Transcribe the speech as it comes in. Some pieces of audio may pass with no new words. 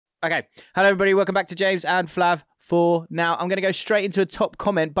Okay. Hello, everybody. Welcome back to James and Flav for now. I'm going to go straight into a top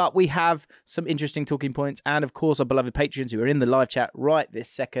comment, but we have some interesting talking points. And, of course, our beloved Patreons who are in the live chat right this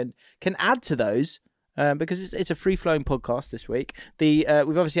second can add to those because it's a free-flowing podcast this week. We've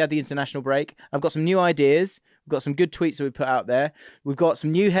obviously had the international break. I've got some new ideas. We've got some good tweets that we put out there. We've got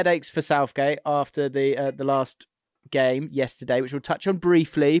some new headaches for Southgate after the last game yesterday, which we'll touch on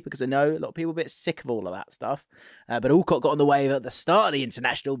briefly because I know a lot of people are a bit sick of all of that stuff. But Allcott got on the wave at the start of the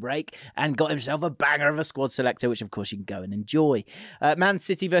international break and got himself a banger of a squad selector, which of course you can go and enjoy. Man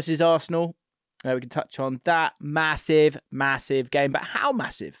City versus Arsenal. We can touch on that. Massive game. But how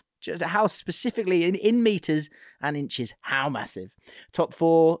massive? Just how specifically in meters and inches, how massive? Top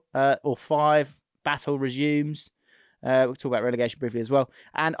 4 or 5 battle resumes. We'll talk about relegation briefly as well.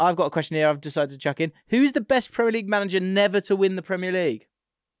 And I've got a question here I've decided to chuck in. Who's the best Premier League manager never to win the Premier League?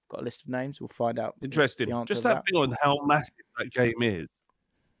 Got a list of names. We'll find out. Interesting. Just that thing on how massive that game is.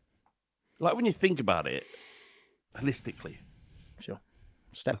 Like when you think about it, holistically. Sure.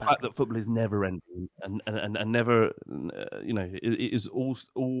 Step back. The fact that football is never ending and never,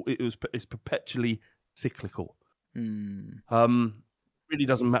 it's perpetually cyclical. Really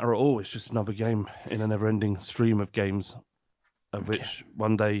doesn't matter at all. It's just another game in a never-ending stream of games, of which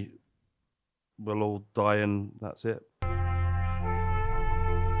one day we'll all die and that's it.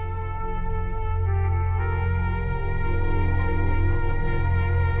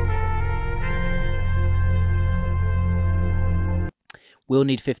 We'll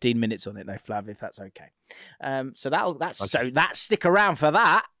need 15 minutes on it though, Flav, if that's okay. That's stick around for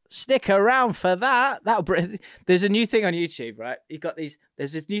that. Stick around for that. There's a new thing on YouTube, right? You've got there's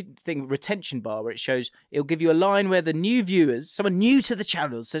this new thing, retention bar, where it'll give you a line where the new viewers, someone new to the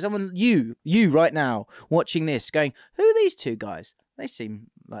channel, so someone you right now watching this, going, who are these two guys? They seem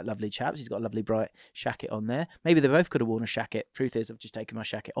like lovely chaps. He's got a lovely bright shacket on there. Maybe they both could have worn a shacket. Truth is, I've just taken my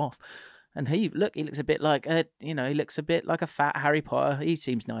shacket off. And he looks a bit like he looks a bit like a fat Harry Potter. He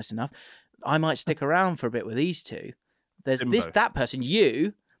seems nice enough. I might stick around for a bit with these two. There's that person,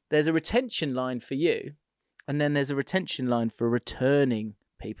 you. There's a retention line for you, and then there's a retention line for returning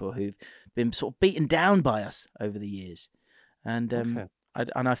people who've been sort of beaten down by us over the years. And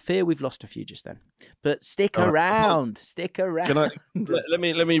I fear we've lost a few just then. But stick around. Stick around. Can let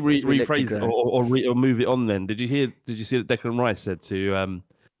me rephrase it or move it on then. Did you see that Declan Rice said to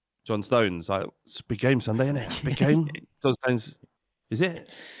John Stones, like, it's a big game Sunday, isn't it? Big game. John Stones, is it?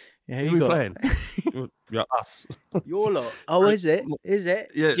 Yeah, who are we playing? Yeah, us. Your lot. Oh, is it? Is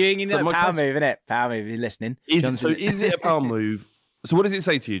it? Yeah. Doing power move, isn't it? Power move, you're listening. Is it a power move? So what does it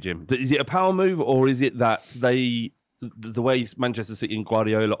say to you, Jim? Is it a power move, or is it that the way Manchester City and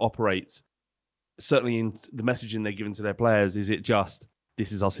Guardiola operates, certainly in the messaging they're giving to their players, is it just,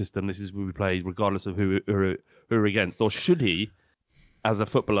 this is our system, this is who we play, regardless of who we're against? Or should he, as a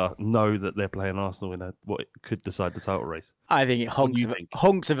footballer, know that they're playing Arsenal in what could decide the title race? I think it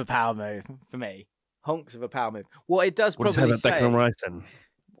honks of a power move for me. Honks of a power move. What it does probably say. Declan Rice then?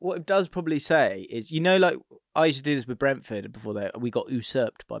 What it does probably say is, like I used to do this with Brentford before we got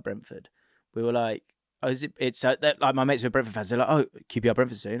usurped by Brentford. We were like, "Oh, is it?" It's like my mates were Brentford fans. They're like, "Oh, QPR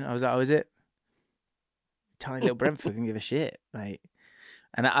Brentford soon." I was like, "Oh, is it?" Tiny little Brentford can give a shit, mate.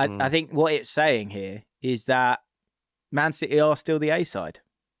 And I think what it's saying here is that Man City are still the A side,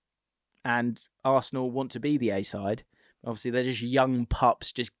 and Arsenal want to be the A side. Obviously, they're just young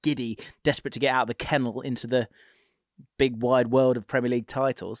pups, just giddy, desperate to get out of the kennel into the big wide world of Premier League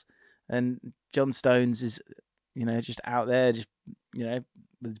titles. And John Stones is, just out there, just with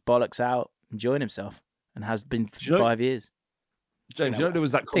his bollocks out, enjoying himself, and has been for 5 years. James, there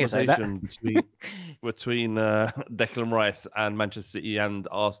was that conversation between Declan Rice and Manchester City and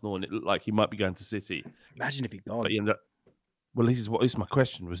Arsenal, and it looked like he might be going to City. Imagine if he'd gone. But he ended up, well, this is my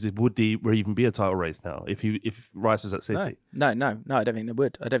question: would there even be a title race now if Rice was at City? No, I don't think there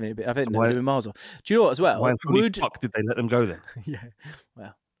would. I think they'd be miles off. Do you know what as well? Why the fuck did they let them go then? Yeah,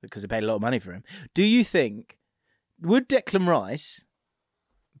 well, because they paid a lot of money for him. Do you think would Declan Rice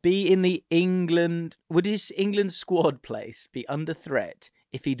be in the England? Would his England squad place be under threat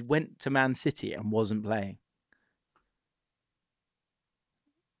if he'd went to Man City and wasn't playing?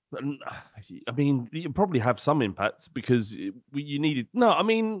 I mean, you probably have some impact because you needed. No, I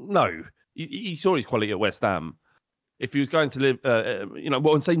mean, no. He saw his quality at West Ham. If he was going to live,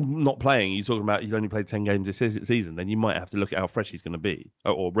 and say not playing, you're talking about he'd only played 10 games this season, then you might have to look at how fresh he's going to be,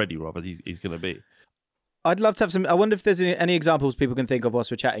 or ready rather. He's going to be. I'd love to have some. I wonder if there's any examples people can think of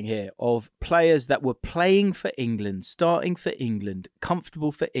whilst we're chatting here of players that were playing for England, starting for England,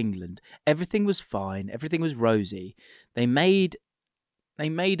 comfortable for England. Everything was fine. Everything was rosy. They made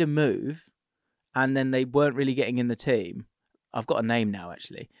a move, and then they weren't really getting in the team. I've got a name now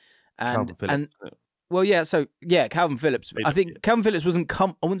actually, Calvin Phillips. Well, yeah. So yeah, Calvin Phillips. I think Calvin Phillips wasn't.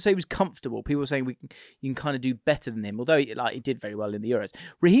 I wouldn't say he was comfortable. People were saying you can kind of do better than him, although he did very well in the Euros.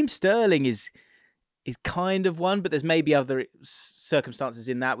 Raheem Sterling is kind of one, but there's maybe other circumstances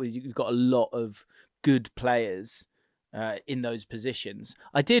in that where you've got a lot of good players in those positions.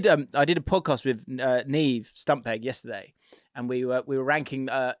 I did a podcast with Neve Stumpeg yesterday, and we were ranking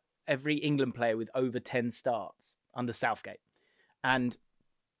every England player with over 10 starts under Southgate, and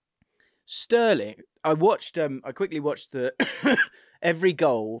Sterling. I quickly watched the every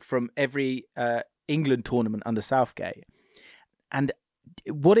goal from every England tournament under Southgate, and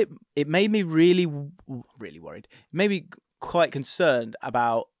what it made me really worried. It made me quite concerned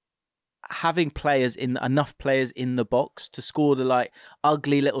about having enough players in the box to score the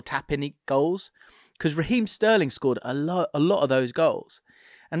ugly little tap-in goals, because Raheem Sterling scored a lot of those goals,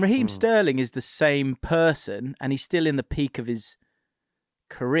 and Raheem Sterling is the same person, and he's still in the peak of his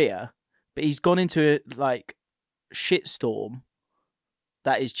career, but he's gone into a shitstorm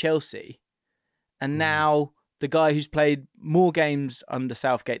that is Chelsea, and now the guy who's played more games under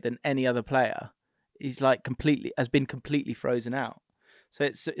Southgate than any other player, he's has been completely frozen out. So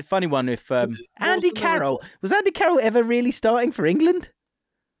it's a funny one. If Andy Carroll was Andy Carroll ever really starting for England?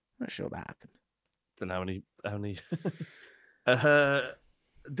 I'm not sure that happened. Don't know how many.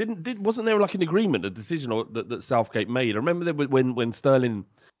 Wasn't there an agreement, a decision that Southgate made? I remember when Sterling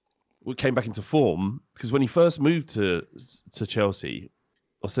came back into form, because when he first moved to Chelsea,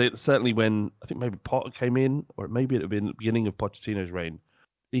 or certainly when I think maybe Potter came in, or maybe it had been the beginning of Pochettino's reign,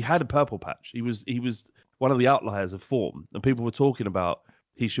 he had a purple patch. He was one of the outliers of form, and people were talking about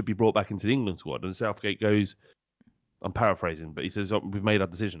he should be brought back into the England squad. And Southgate goes, I'm paraphrasing, but he says, we've made our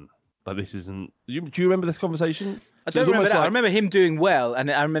decision. This isn't. Do you remember this conversation? I don't remember that. I remember him doing well,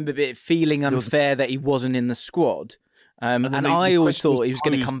 and I remember it feeling unfair that he wasn't in the squad. And I always thought he was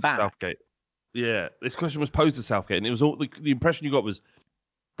going to come back. Southgate. Yeah, this question was posed to Southgate, and it was all the impression you got was,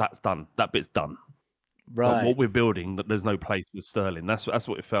 that's done. That bit's done. Right. Like what we're building, that there's no place for Sterling. That's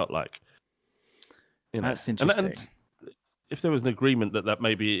what it felt like. That's interesting. And if there was an agreement that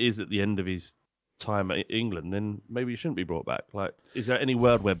maybe it is at the end of his time at England, then maybe he shouldn't be brought back. Is there any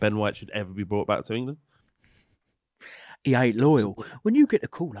world where Ben White should ever be brought back to England? He ain't loyal. When you get the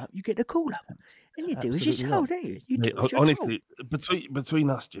call up, you get the call up. And you do as you're told, don't you? You do as you're honestly, between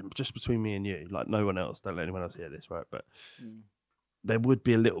us, Jim, just between me and you, no one else, don't let anyone else hear this, right? But there would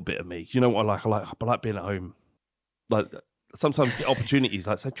be a little bit of me. You know what I like? I like being at home. Sometimes get opportunities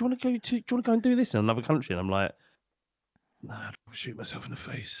say, do you want to go and do this in another country? And I'm like, nah, I'll shoot myself in the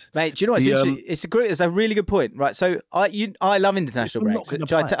face. Mate, do you know what's interesting? It's a really good point, right? So I love international breaks,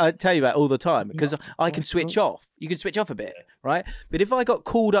 which I tell you about all the time, because I can switch off. You can switch off a bit, right? But if I got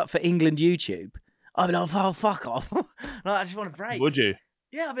called up for England YouTube, I'd be like, oh, fuck off. I just want a break. Would you?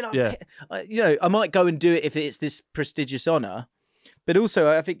 Yeah, I'd be like, I might go and do it if it's this prestigious honour. But also,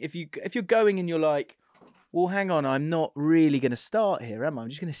 I think if you're going and you're like, well, hang on, I'm not really going to start here, am I? I'm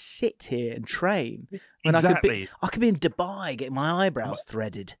just going to sit here and train. When exactly. I could be in Dubai getting my eyebrows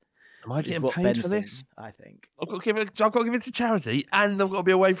threaded. Am I getting paid for this? I think. I've got to give it to charity, and I've got to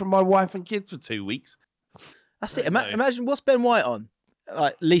be away from my wife and kids for 2 weeks. That's it. Imagine, what's Ben White on?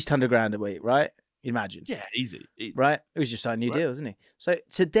 At least $100,000 a week, right? Imagine. Yeah, easy. Right? It was just a new deal, wasn't he? So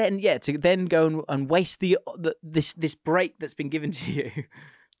to then go and waste this break that's been given to you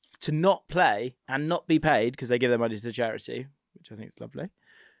to not play and not be paid because they give their money to the charity, which I think is lovely.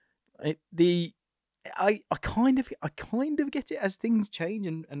 I kind of get it as things change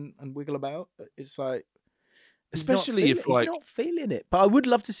and wiggle about. It's like, especially if he's not feeling it. But I would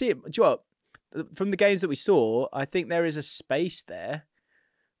love to see it. Do you know what? From the games that we saw, I think there is a space there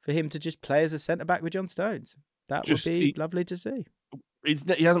for him to just play as a centre back with John Stones. That would be lovely to see.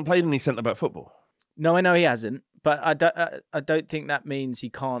 He hasn't played any centre back football. No, I know he hasn't, but I don't think that means he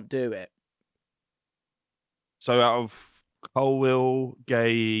can't do it. So out of Colwill,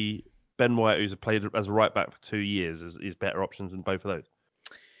 Gay, Ben White, who's played as a right back for 2 years, is better options than both of those.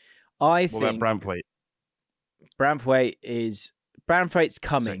 What about Branthwaite? Branthwaite's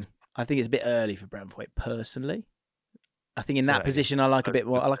coming. I think it's a bit early for Branthwaite personally. I think in that position, I like a bit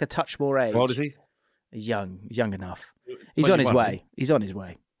more. I like a touch more age. How old is he? He's young. He's young enough. He's on his way. He's on his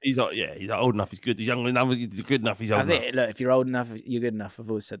way. He's old enough. He's good. He's young enough. He's good enough. He's old enough. Look, if you're old enough, you're good enough. I've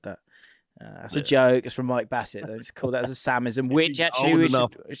always said that. That's a joke. It's from Mike Bassett. Let's call that as a Samism, which actually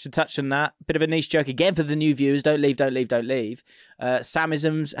we should touch on that. Bit of a niche joke again for the new viewers. Don't leave.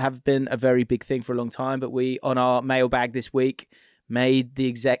 Samisms have been a very big thing for a long time, but we, on our mailbag this week, made the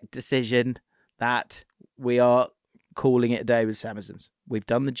exact decision that we are calling it a day with Samisms. We've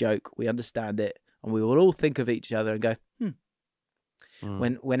done the joke. We understand it. And we will all think of each other and go,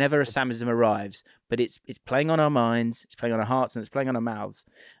 whenever a Samism arrives, but it's playing on our minds, it's playing on our hearts, and it's playing on our mouths,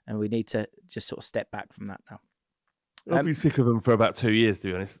 and we need to just sort of step back from that now. I'll be sick of him for about 2 years, to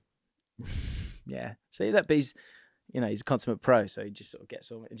be honest. Yeah, see that, but he's a consummate pro, so he just sort of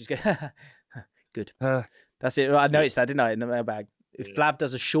gets on and just go, good. That's it. I noticed that, didn't I, in the mailbag? If Flav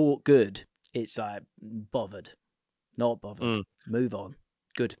does a short good, it's like bothered, not bothered. Move on.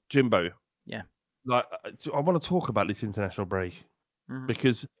 Good. Jimbo. Yeah. Like, I want to talk about this international break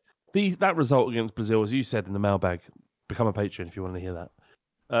because that result against Brazil, as you said in the mailbag, become a patron if you want to hear that.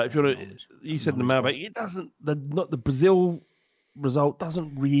 If you want to, you said in the mailbag, it doesn't. The Brazil result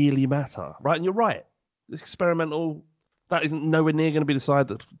doesn't really matter, right? And you're right. It's experimental. That isn't nowhere near going to be the side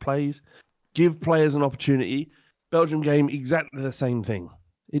that plays. Give players an opportunity. Belgium game, exactly the same thing.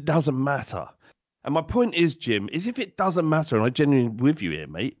 It doesn't matter. And my point is, Jim, is if it doesn't matter, and I genuinely with you here,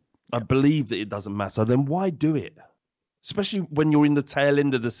 mate, I believe that it doesn't matter, then why do it? Especially when you're in the tail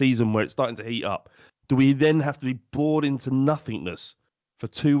end of the season where it's starting to heat up. Do we then have to be bored into nothingness for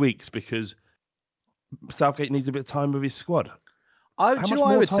 2 weeks because Southgate needs a bit of time with his squad? I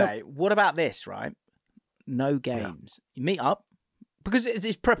would say, what about this, right? No games. You meet up. Because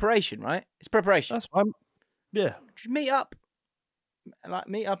it's preparation, right? It's preparation. That's fine. Yeah. Just meet up. And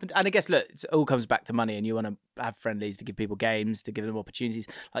I guess, look, it all comes back to money, and you want to have friendlies to give people games, to give them opportunities.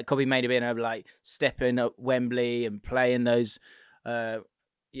 Like Kobe made it being able to like step in at Wembley and play in those, in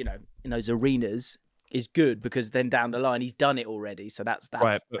those arenas is good, because then down the line he's done it already. So that's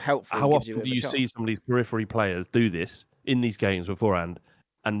right, helpful. How often do you see some of these periphery players do this in these games beforehand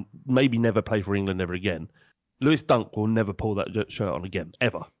and maybe never play for England ever again? Lewis Dunk will never pull that shirt on again,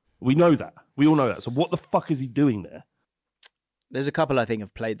 ever. We know that. We all know that. So what the fuck is he doing there? There's a couple I think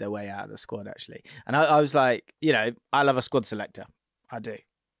have played their way out of the squad, actually. And I was like, I love a squad selector. I do.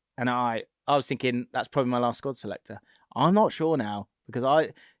 And I was thinking that's probably my last squad selector. I'm not sure now, because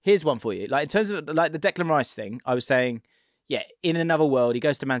here's one for you. Like in terms of like the Declan Rice thing, I was saying, yeah, in another world, he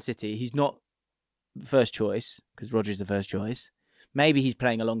goes to Man City. He's not the first choice because Rodri's the first choice. Maybe he's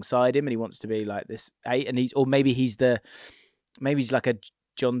playing alongside him and he wants to be like this 8, and maybe he's like a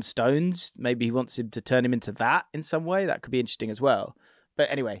John Stones. Maybe he wants him to turn him into that in some way. That could be interesting as well. But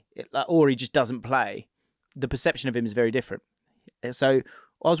anyway, or he just doesn't play. The perception of him is very different. So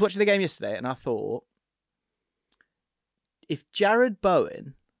I was watching the game yesterday and I thought, if Jarrod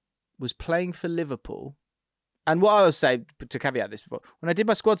Bowen was playing for Liverpool, and what I was saying, to caveat this before, when I did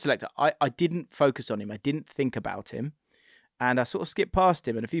my squad selector, I didn't focus on him. I didn't think about him. And I sort of skipped past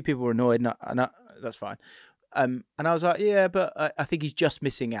him, and a few people were annoyed, and that's fine. And I was like, yeah, but I think he's just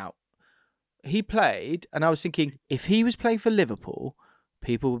missing out. He played, and I was thinking, if he was playing for Liverpool,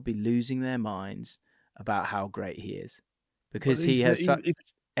 people would be losing their minds about how great he is, because he has such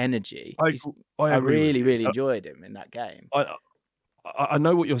energy. I really, really enjoyed him in that game. I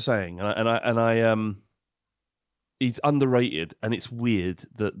know what you're saying, and I he's underrated, and it's weird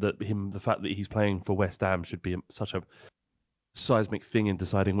that the fact that he's playing for West Ham should be such a seismic thing in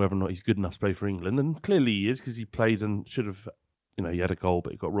deciding whether or not he's good enough to play for England. And clearly he is, because he played and should have, he had a goal,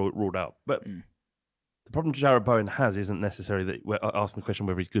 but it got ruled out. But the problem Jarrod Bowen has isn't necessarily that we're asking the question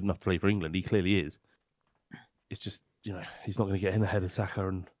whether he's good enough to play for England. He clearly is. It's just, he's not going to get in ahead of Saka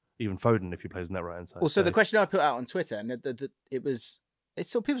and even Foden if he plays in that right hand side. Also, the question I put out on Twitter, and it's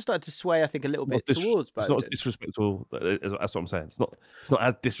so people started to sway, I think, a little bit towards Bowen. It's not disrespectful. That's what I'm saying. It's not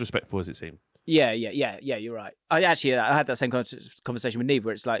as disrespectful as it seemed. Yeah, you're right. I had that same conversation with Neve,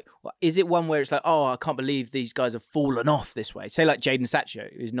 where it's like, is it one where it's like, oh, I can't believe these guys have fallen off this way? Say like Jadon Sancho,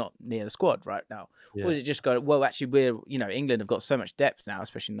 who's not near the squad right now. Yeah. Or is it just well, actually, England have got so much depth now,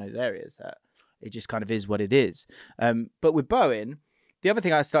 especially in those areas, that it just kind of is what it is. But with Bowen, the other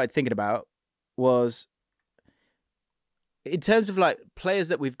thing I started thinking about was, in terms of like players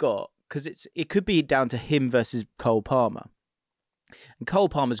that we've got, because it could be down to him versus Cole Palmer. And Cole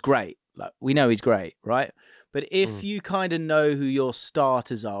Palmer's great. Like, we know he's great, right? But if you kind of know who your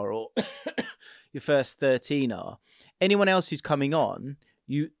starters are, or your first 13 are, anyone else who's coming on,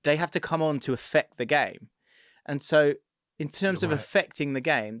 they have to come on to affect the game. And so in terms of affecting the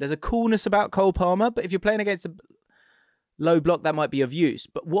game, there's a coolness about Cole Palmer, but if you're playing against a low block, that might be of use.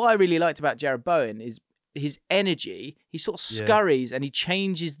 But what I really liked about Jarrod Bowen is his energy. He sort of scurries and he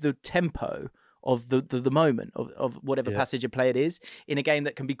changes the tempo of the moment of whatever passage of play it is in a game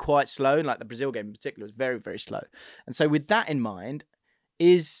that can be quite slow, and like the Brazil game in particular was very, very slow. And so with that in mind,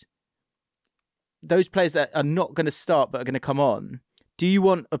 is those players that are not going to start but are going to come on, do you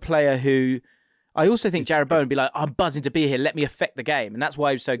want a player who, I also think Jarrod Bowen would be like, I'm buzzing to be here, let me affect the game. And that's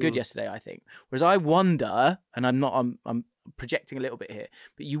why he was so good yesterday, I think. Whereas I wonder, and I'm projecting a little bit here,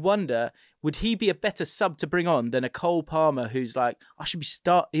 but you wonder, would he be a better sub to bring on than a Cole Palmer who's like, I should be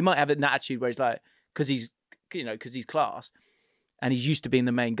start. He might have an attitude where he's like, because he's class and he's used to being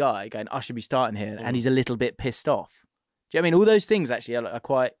the main guy, going, I should be starting here, and he's a little bit pissed off. Do you know what I mean? All those things actually are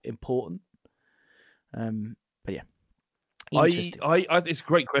quite important. But yeah, it's a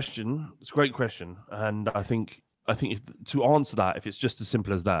great question. It's a great question, and I think to answer that, if it's just as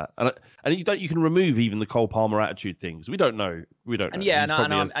simple as that, and you can remove even the Cole Palmer attitude things. We don't know. And yeah,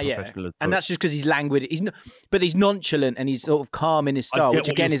 and that's just because he's languid. But he's nonchalant and he's sort of calm in his style, which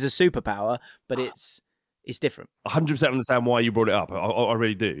again is a superpower. But it's different. 100% understand why you brought it up. I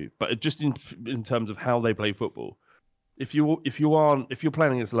really do. But just in terms of how they play football, if you're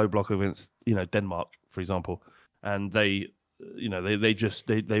playing against a low block against Denmark, for example, and they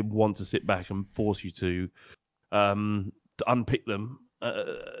want to sit back and force you to unpick them,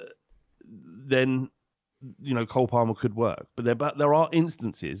 then Cole Palmer could work. But there are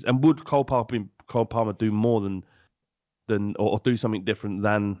instances, and would Cole Palmer do more than or do something different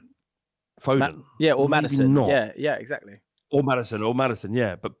than Foden? Or Maddison. Not. Yeah, exactly. Or Maddison,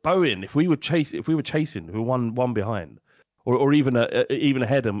 yeah. But Bowen, if we were chasing, we were one behind, or even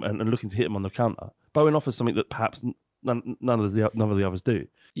ahead and looking to hit him on the counter, Bowen offers something that perhaps none of the others do.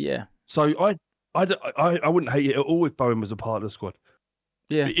 Yeah. So I wouldn't hate it at all if Bowen was a part of the squad.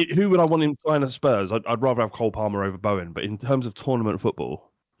 Yeah. Who would I want in sign of Spurs? I'd rather have Cole Palmer over Bowen. But in terms of tournament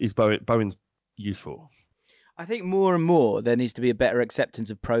football, Bowen's useful. I think more and more there needs to be a better acceptance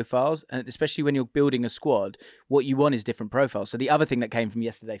of profiles, and especially when you're building a squad, what you want is different profiles. So the other thing that came from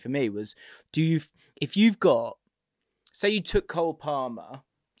yesterday for me was, if you've got, say you took Cole Palmer,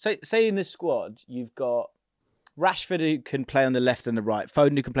 say in this squad you've got Rashford who can play on the left and the right,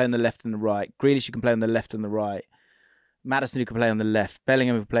 Foden who can play on the left and the right, Grealish who can play on the left and the right, Maddison who can play on the left,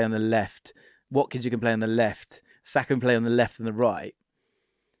 Bellingham who can play on the left, Watkins who can play on the left, Saka can play on the left and the right.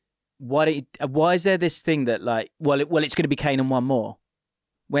 Why is there this thing that it's going to be Kane and one more?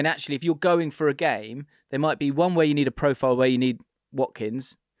 When actually, if you're going for a game, there might be one where you need a profile where you need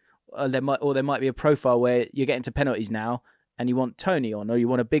Watkins, or there might be a profile where you're getting to penalties now and you want Tony on, or you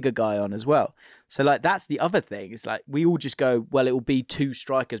want a bigger guy on as well. So that's the other thing. It's like we all just go, well, it will be two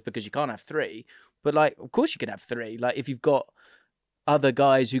strikers because you can't have three. But of course you can have three. If you've got other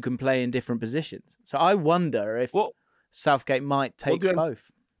guys who can play in different positions. So I wonder if Southgate might take both.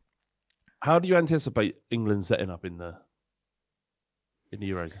 How do you anticipate England setting up in the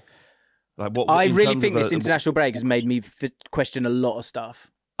Euros? I really think this international break has made me question a lot of stuff.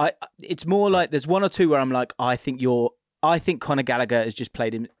 It's more like there's one or two where I'm like, I think Conor Gallagher has just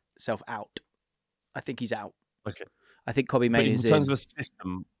played himself out. I think he's out. Okay. I think Kobbie Mainoo is in. In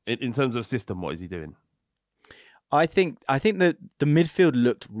terms of system, what is he doing? I think that the midfield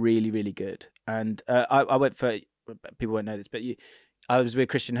looked really, really good, and I went for, people won't know this, but I was with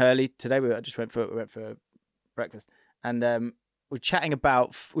Christian Hurley today. We went for breakfast, and we're chatting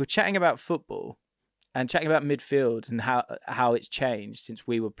about football and chatting about midfield and how it's changed since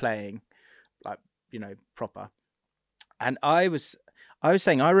we were playing proper. And I was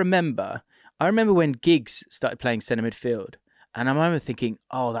saying I remember when Giggs started playing centre midfield, and I remember thinking,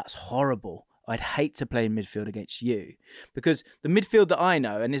 oh, that's horrible. I'd hate to play in midfield against you, because the midfield that I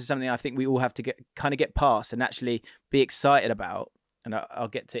know, and this is something I think we all have to get past and actually be excited about. And I'll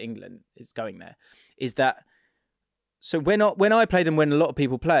get to England, it's going there, is that, so when I played and when a lot of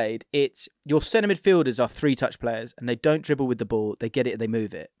people played, it's your centre midfielders are three-touch players and they don't dribble with the ball, they get it, they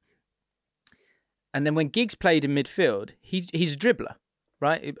move it. And then when Giggs played in midfield, he's a dribbler,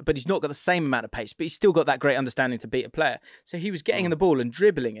 right? But he's not got the same amount of pace, but he's still got that great understanding to beat a player. So he was getting in the ball and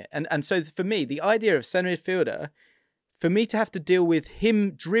dribbling it. And so for me, the idea of centre midfielder, for me to have to deal with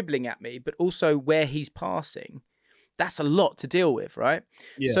him dribbling at me, but also where he's passing, that's a lot to deal with, right?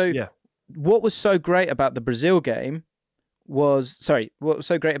 Yeah, what was so great about the Brazil game what was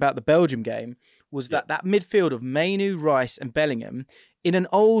so great about the Belgium game was that midfield of Mainoo, Rice and Bellingham, in an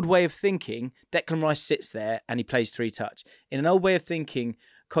old way of thinking, Declan Rice sits there and he plays three-touch. In an old way of thinking,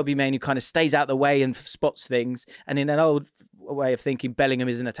 Kobbie Mainoo kind of stays out the way and spots things. And in an old way of thinking, Bellingham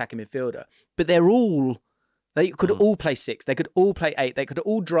is an attacking midfielder. But they could all play six. They could all play eight. They could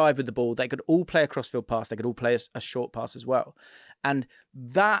all drive with the ball. They could all play a crossfield pass. They could all play a short pass as well. And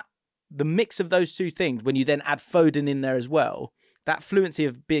the mix of those two things, when you then add Foden in there as well, that fluency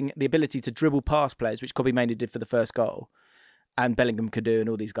of being the ability to dribble past players, which Kobbie Mainoo did for the first goal, and Bellingham could do, and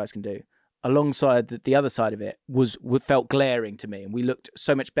all these guys can do, alongside the other side of it, felt glaring to me. And we looked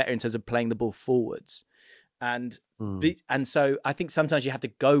so much better in terms of playing the ball forwards. And so I think sometimes you have to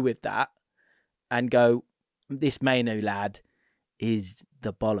go with that and go, this Mainoo lad is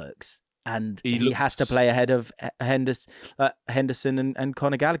the bollocks. and he has to play ahead of Henderson and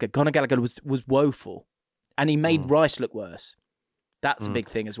Conor Gallagher. Conor Gallagher was woeful, and he made Rice look worse. That's a big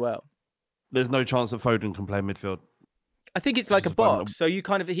thing as well. There's no chance that Foden can play midfield. I think it's like a box. So you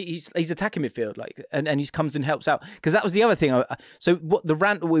kind of he's attacking midfield, like, and he comes and helps out. Because that was the other thing. So what the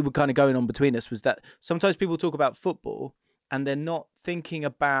rant we were kind of going on between us was that sometimes people talk about football and they're not thinking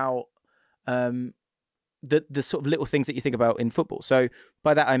about the sort of little things that you think about in football. So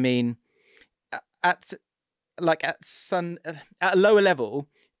by that I mean at a lower level,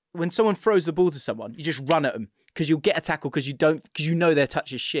 when someone throws the ball to someone, you just run at them. Because you'll get a tackle because you know their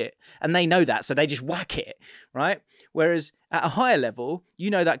touch is shit. And they know that, so they just whack it, right? Whereas at a higher level, you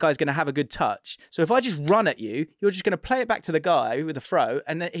know that guy's going to have a good touch. So if I just run at you, you're just going to play it back to the guy with a throw,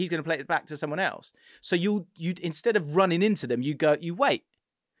 and then he's going to play it back to someone else. So you instead of running into them, you wait.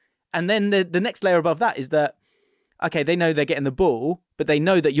 And then the next layer above that is that, okay, they know they're getting the ball, but they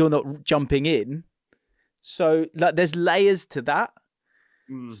know that you're not jumping in. So like, there's layers to that.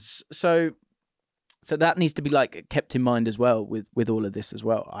 So that needs to be like kept in mind as well with all of this as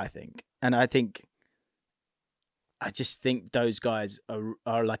well, I think. And I just think those guys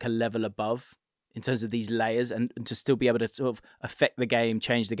are like a level above in terms of these layers, and to still be able to sort of affect the game,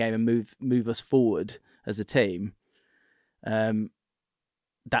 change the game, and move us forward as a team.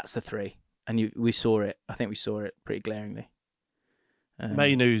 That's the three, and we saw it. I think we saw it pretty glaringly.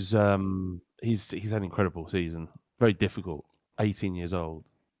 Mainu's he's had an incredible season, very difficult. 18 years old,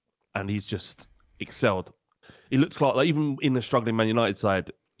 and he's just excelled. He looks like even in the struggling Man United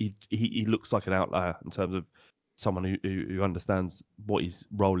side, he looks like an outlier in terms of someone who understands what his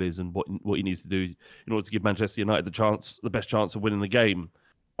role is and what he needs to do in order to give Manchester United the best chance of winning the game.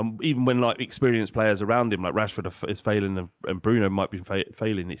 And even when like experienced players around him, like Rashford is failing and Bruno might be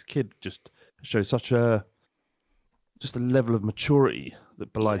failing, this kid just shows such a level of maturity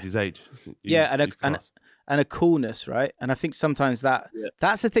that belies his age. And a coolness, right? And I think sometimes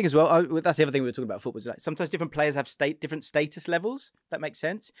that's the thing as well. That's the other thing we were talking about football. Is like sometimes different players have different status levels. That makes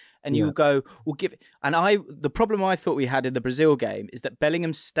sense. And you go, we'll give. And the problem I thought we had in the Brazil game is that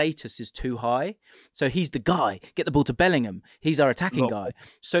Bellingham's status is too high. So he's the guy. Get the ball to Bellingham. He's our attacking guy.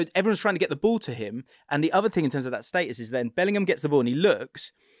 So everyone's trying to get the ball to him. And the other thing in terms of that status is then Bellingham gets the ball and he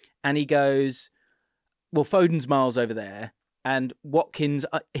looks and he goes, well, Foden's miles over there. And Watkins,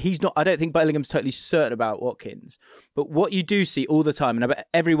 he's not. I don't think Bellingham's totally certain about Watkins. But what you do see all the time, and I bet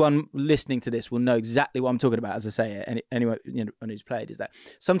everyone listening to this will know exactly what I'm talking about as I say it. And anyone who's played is that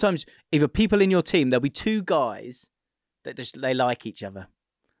sometimes either people in your team, there'll be two guys that they like each other.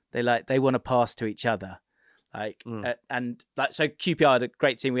 They want to pass to each other, and like so QPR, the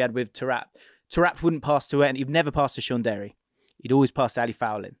great team we had with Tarap. Tarap wouldn't pass to it, and he'd never pass to Sean Derry. He'd always pass to Ali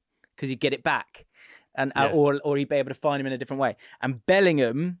Fowlin because he'd get it back. And or he'd be able to find him in a different way. And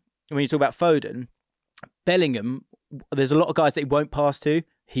Bellingham, when you talk about Foden, Bellingham, there's a lot of guys that he won't pass to.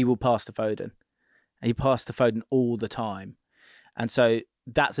 He will pass to Foden. And he passed to Foden all the time. And so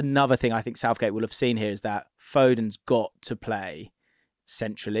that's another thing I think Southgate will have seen here is that Foden's got to play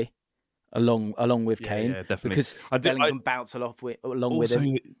centrally along with Kane. Yeah, definitely. Because Bellingham bounce along with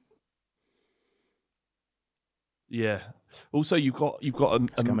him. Yeah. Also, you've got a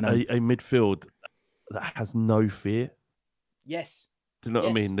midfield that has no fear. Yes. Do you know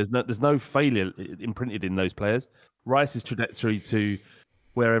what I mean? There's no failure imprinted in those players. Rice's trajectory to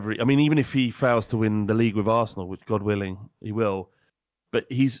wherever. Even if he fails to win the league with Arsenal, which God willing he will, but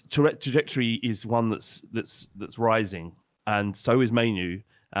his trajectory is one that's rising, and so is Mainu,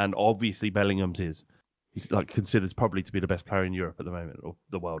 and obviously Bellingham's is. He's like considered probably to be the best player in Europe at the moment, or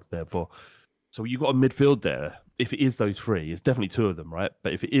the world, therefore. So you've got a midfield there. If it is those three, it's definitely two of them, right?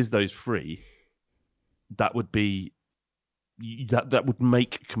 But if it is those three, that would be that would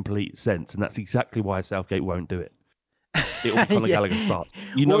make complete sense, and that's exactly why Southgate won't do it. It will be Conor Gallagher starts.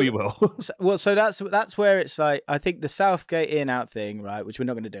 He will. So that's where it's like I think the Southgate in out thing, right? Which we're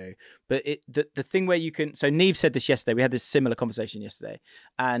not going to do, but the thing where you can. So Neve said this yesterday. We had this similar conversation yesterday,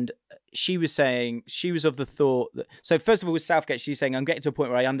 and she was saying she was of the thought that. So first of all, with Southgate, she's saying I'm getting to a point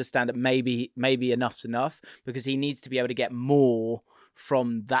where I understand that maybe enough's enough because he needs to be able to get more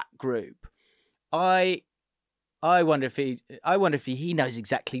from that group. I wonder if he knows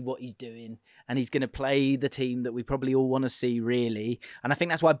exactly what he's doing and he's going to play the team that we probably all want to see, really. And I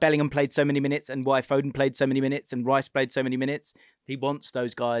think that's why Bellingham played so many minutes and why Foden played so many minutes and Rice played so many minutes. He wants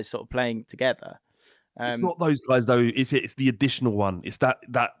those guys sort of playing together. It's not those guys though, is it? It's the additional one. It's that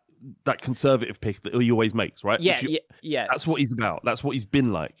conservative pick that he always makes, right? Yeah. That's what he's about. That's what he's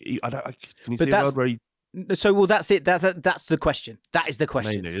been like. Can you see a world where he... So, well, that's it. That's the question. That is the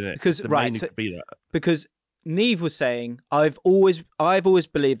question. Mainly, because be that. Because Neve was saying, I've always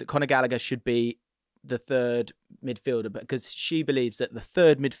believed that Conor Gallagher should be the third midfielder, because she believes that the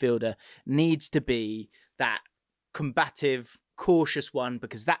third midfielder needs to be that combative, cautious one,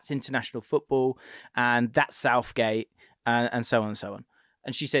 because that's international football and that's Southgate and so on and so on.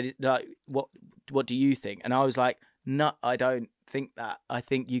 And she said, like, what do you think? And I was like, no, I don't think that. I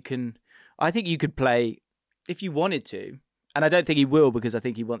think you could play if you wanted to, and I don't think he will, because I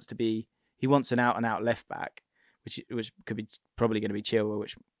think he wants an out and out left back, which could be probably going to be Chilwell,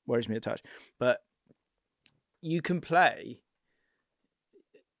 which worries me a touch. But you can play.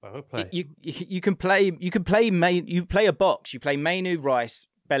 You can play. You play a box. You play Mainu, Rice,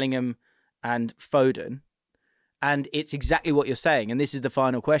 Bellingham, and Foden, and it's exactly what you're saying. And this is the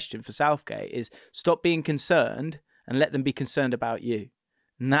final question for Southgate: is stop being concerned and let them be concerned about you.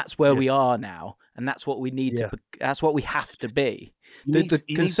 And that's where we are now, and that's what we need to. That's what we have to be. The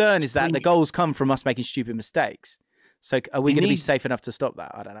concern is that the goals come from us making stupid mistakes. So, are we going to be safe enough to stop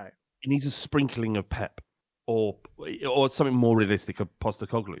that? I don't know. He needs a sprinkling of Pep, or something more realistic of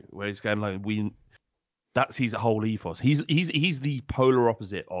Postecoglou, where he's going like that's his whole ethos. He's the polar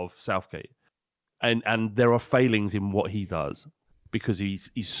opposite of Southgate, and there are failings in what he does because he's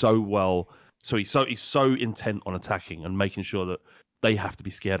so intent on attacking and making sure that they have to be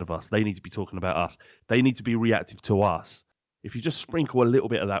scared of us. They need to be talking about us. They need to be reactive to us. If you just sprinkle a little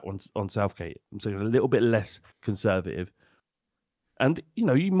bit of that on Southgate, I'm saying a little bit less conservative, and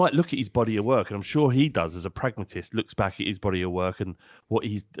you might look at his body of work, and I'm sure he does as a pragmatist, looks back at his body of work and what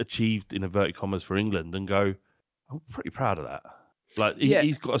he's achieved in inverted commas for England, and go, I'm pretty proud of that. Like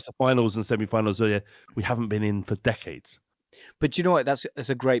he's got us to finals and semi-finals we haven't been in for decades. But you know what? That's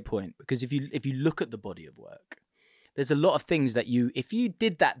a great point, because if you look at the body of work, there's a lot of things that if you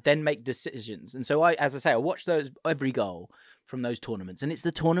did that, then make decisions. And so as I say, I watch every goal from those tournaments, and it's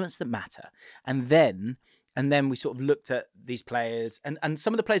the tournaments that matter. And then we sort of looked at these players, and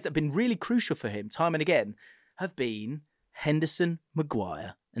some of the players that have been really crucial for him time and again have been Henderson,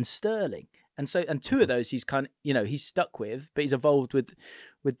 Maguire, and Sterling. And two of those he's he's stuck with, but he's evolved with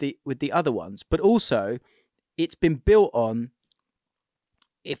the other ones. But also, it's been built on,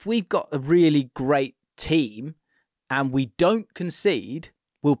 if we've got a really great team and we don't concede,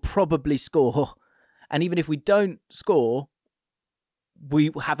 we'll probably score. And even if we don't score,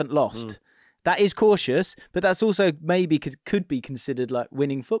 we haven't lost. That is cautious, but that's also maybe could be considered like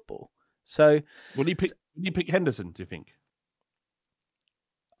winning football. So, will you pick Henderson, do you think?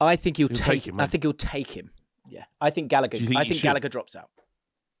 I think he'll take him. I think he'll take him. Yeah, I think Gallagher. Gallagher drops out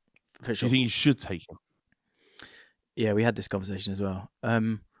for sure. Do you think he should take him? Yeah, we had this conversation as well.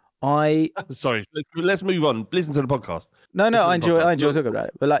 Sorry, let's move on. Listen to the podcast. No, I enjoy talking about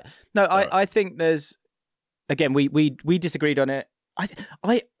it. But I think there's, again, we disagreed on it.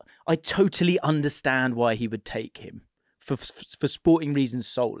 I totally understand why he would take him for sporting reasons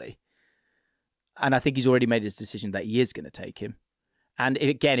solely, and I think he's already made his decision that he is going to take him. And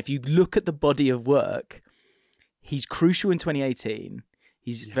again, if you look at the body of work, he's crucial in 2018.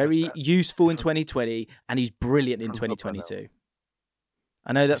 He's very useful in 2020, and he's brilliant in 2022.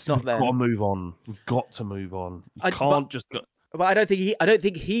 I know that's not there. We've got to move on. We've got to move on. But I don't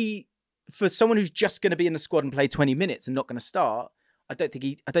think he, for someone who's just going to be in the squad and play 20 minutes and not going to start, I don't think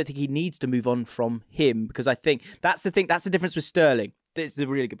he needs to move on from him, because I think that's the thing. That's the difference with Sterling. This is a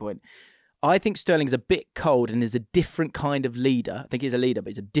really good point. I think Sterling's a bit cold and is a different kind of leader. I think he's a leader, but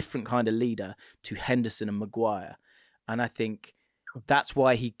he's a different kind of leader to Henderson and Maguire. And I think that's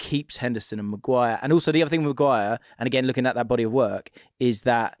why he keeps Henderson and Maguire. And also the other thing with Maguire, and again, looking at that body of work, is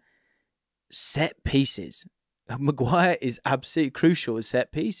that set pieces. Maguire is absolutely crucial as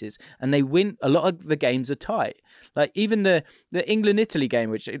set pieces, and they win. A lot of the games are tight. Like even the England-Italy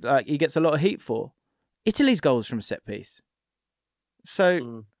game, which he gets a lot of heat for, Italy's goals from a set piece.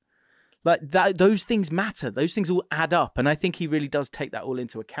 So those things matter. Those things all add up, and I think he really does take that all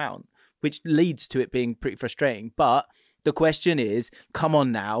into account, which leads to it being pretty frustrating. But the question is, come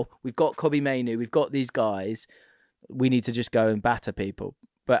on now, we've got Kobbie Mainoo, we've got these guys. We need to just go and batter people.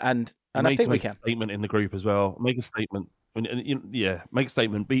 And I think we can. Make a statement in the group as well. Make a statement. Make a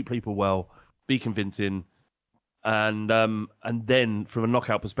statement. Beat people well. Be convincing. And then from a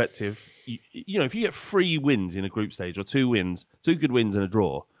knockout perspective, if you get 3 wins in a group stage or 2 wins, 2 good wins and a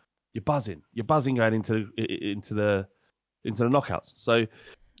draw, you're buzzing. You're buzzing going into the knockouts. So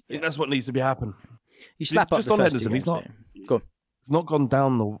that's what needs to be happening. You slap up just the on first Henderson. He's not gone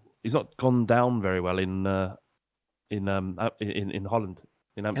down. He's not gone down very well in Holland,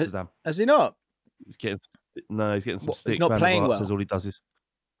 in Amsterdam. Has he not? He's getting some stick. He's not playing well. Says all he does is.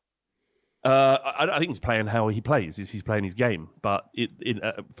 I think he's playing how he plays. He's playing his game. But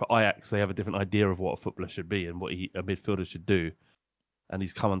for Ajax, they have a different idea of what a footballer should be and what a midfielder should do. And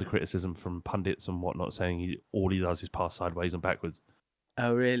he's come under criticism from pundits and whatnot, saying all he does is pass sideways and backwards.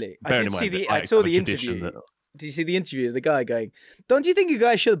 Oh, really? I saw the interview. Did you see the interview of the guy going, "Don't you think you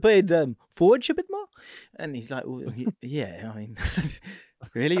guys should have played forward a bit more?" And he's like, well, "Yeah, I mean,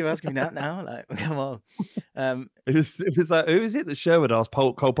 really, you're asking me that now? Like, come on." It was like, who is it that Sherwood asked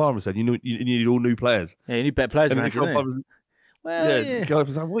Cole Palmer said, "You need all new players." Yeah, you need better players around you. Well, yeah. Guy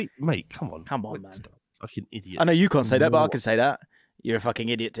was like, "Wait, mate, come on, man, fucking idiot." I know you can't say that, but I can say that. You're a fucking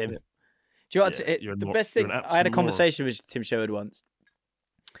idiot, Tim. Do you know what? The best thing, I had a conversation with Tim Sherwood once.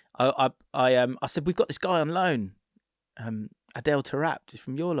 I said, we've got this guy on loan, Adel Tarap,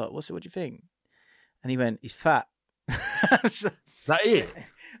 from your lot. What do you think? And he went, he's fat. Is that it?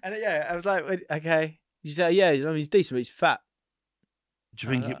 And yeah, I was like, okay. He said, yeah, he's decent, but he's fat. Do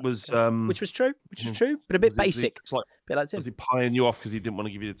you think it was... Which was true, but a bit basic. It's like, a bit like Tim. Was he pieing you off because he didn't want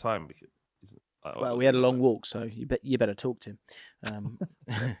to give you the time? Well, we had a long walk, so you better talk to him.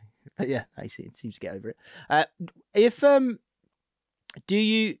 But yeah, he seems to get over it.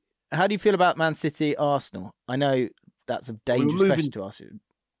 How do you feel about Man City, Arsenal? I know that's a dangerous question to ask.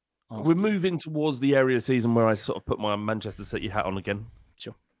 We're moving towards the area of the season where I sort of put my Manchester City hat on again.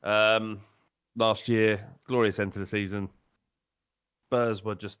 Sure. Last year, glorious end to the season. Spurs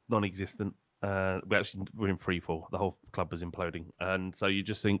were just non-existent. We're in free fall. The whole club was imploding, and so you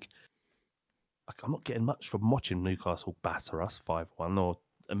just think, I'm not getting much from watching Newcastle batter us 5-1, or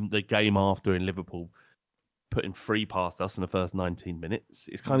the game after in Liverpool putting 3 past us in the first 19 minutes.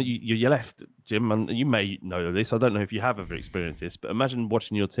 It's kind of you're left, Jim, and you may know this. I don't know if you have ever experienced this, but imagine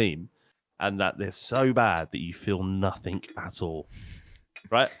watching your team and that they're so bad that you feel nothing at all.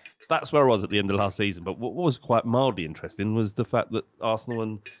 Right? That's where I was at the end of last season. But what was quite mildly interesting was the fact that Arsenal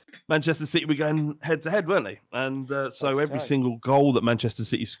and Manchester City were going head to head, weren't they? And so every single goal that Manchester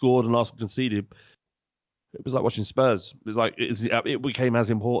City scored and Arsenal conceded, it was like watching Spurs. It was like it became as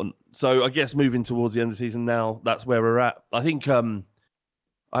important. So I guess moving towards the end of the season now, that's where we're at. I think I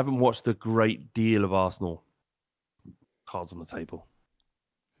haven't watched a great deal of Arsenal cards on the table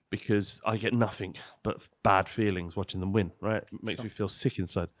because I get nothing but bad feelings watching them win. Right, it makes me feel sick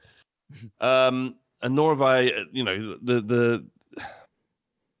inside. And nor have I, the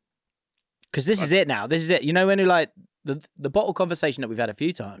because this is it now. This is it. You know, when you like the bottle conversation that we've had a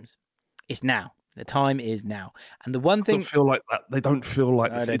few times, it's now. The time is now. And the one thing... They don't feel like that. They don't feel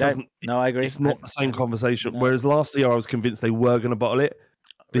like this. It doesn't. No, I agree. It's not the same conversation. No. Whereas last year I was convinced they were going to bottle it.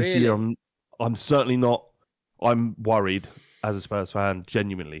 This year I'm certainly not. I'm worried as a Spurs fan,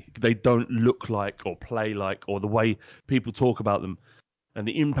 genuinely. They don't look like or play like, or the way people talk about them and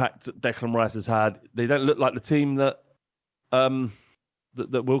the impact that Declan Rice has had, they don't look like the team that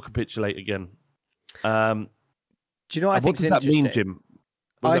that will capitulate again. Do you know what I think? What does that mean, Jim?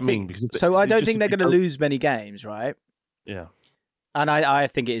 What does that mean? Because I don't think they're going to lose many games, right? Yeah. And I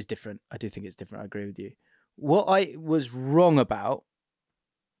think it is different. I do think it's different. I agree with you. What I was wrong about,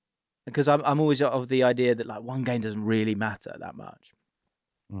 because I'm always of the idea that like one game doesn't really matter that much.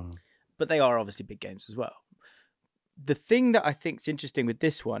 But they are obviously big games as well. The thing that I think is interesting with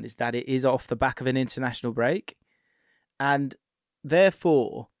this one is that it is off the back of an international break. And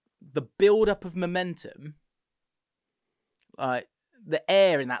therefore, the build-up of momentum, like the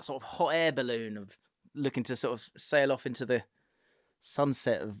air in that sort of hot air balloon of looking to sort of sail off into the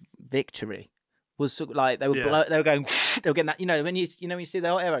sunset of victory, was sort of like they were they were going, they were getting that, when you see the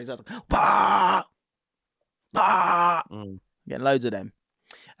hot air balloons, it's like bah, bah, getting loads of them.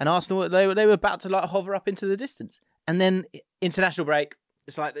 And Arsenal, they were about to like hover up into the distance, and then international break.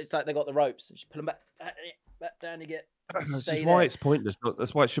 It's like they got the ropes. Just pull them back down to get. That's just why it's pointless.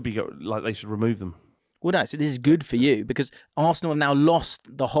 That's why it should be like they should remove them. Well, no, so this is good for you because Arsenal have now lost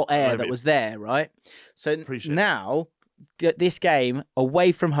the hot air that was there, right? So now, get this game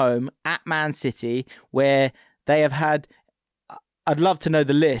away from home at Man City, where they have had... I'd love to know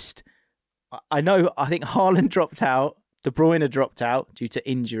the list. I think Haaland dropped out. De Bruyne dropped out due to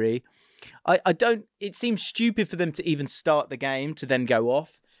injury. I don't... It seems stupid for them to even start the game to then go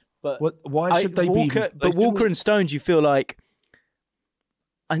off. But why should they be... But Walker and Stones, you feel like...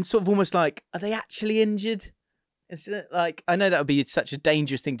 I'm sort of almost like, are they actually injured? It's like, I know that would be such a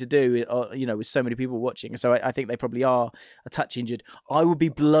dangerous thing to do, with so many people watching. So I think they probably are a touch injured. I would be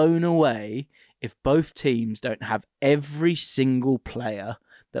blown away if both teams don't have every single player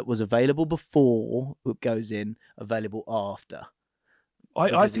that was available before it goes in available after.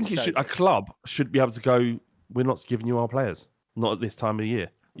 I think a club should be able to go, we're not giving you our players, not at this time of year.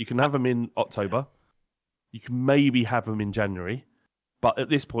 You can have them in October. You can maybe have them in January. But at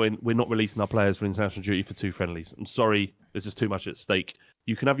this point, we're not releasing our players for international duty for 2 friendlies. I'm sorry, there's just too much at stake.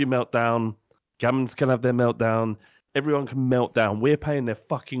 You can have your meltdown. Gammons can have their meltdown. Everyone can melt down. We're paying their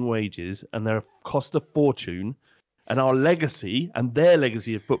fucking wages, and they're cost a fortune. And our legacy and their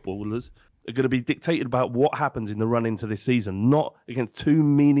legacy of footballers are going to be dictated about what happens in the run into this season, not against 2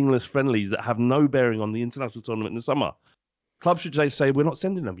 meaningless friendlies that have no bearing on the international tournament in the summer. Clubs should say, we're not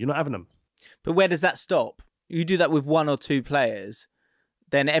sending them. You're not having them. But where does that stop? You do that with 1 or 2 players,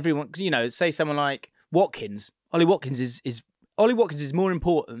 then everyone, say someone like Watkins. Ollie Watkins is more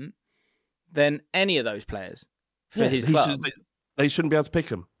important than any of those players for his club. They shouldn't be able to pick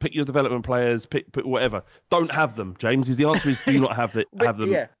them. Pick your development players. Pick whatever. Don't have them, James. The answer is do not have them.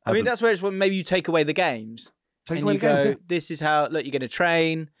 Yeah, I mean that's where it's when maybe you take away the games. This is how you're going to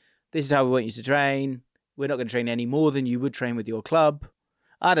train. This is how we want you to train. We're not going to train any more than you would train with your club.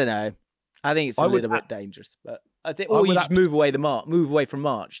 I don't know. I think it's a little bit dangerous, but I think, or you just move away from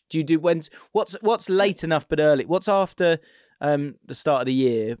March. Do you do what's late enough but early? What's after the start of the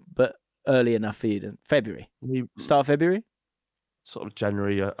year but early enough for you? Then February, start of February, sort of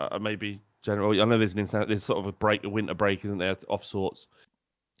January, maybe January. I know there's sort of a break, a winter break, isn't there, off sorts.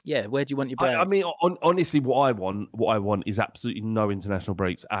 Yeah, where do you want your break? I mean, honestly, what I want is absolutely no international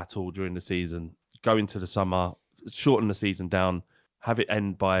breaks at all during the season. Go into the summer, shorten the season down, have it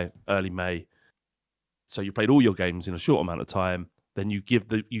end by early May. So you played all your games in a short amount of time. Then you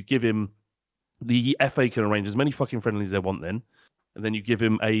give him the FA can arrange as many fucking friendlies as they want then, and then you give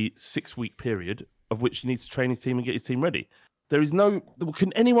him a 6-week period of which he needs to train his team and get his team ready. There is no.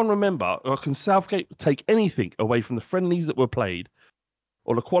 Can anyone remember, or can Southgate take anything away from the friendlies that were played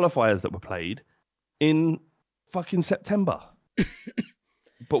or the qualifiers that were played in fucking September?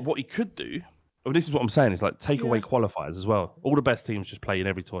 But what he could do, this is what I'm saying, is like take away qualifiers as well. All the best teams just play in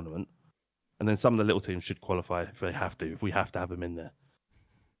every tournament. And then some of the little teams should qualify if they have to, if we have to have them in there.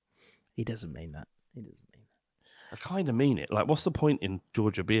 He doesn't mean that. I kind of mean it. Like, what's the point in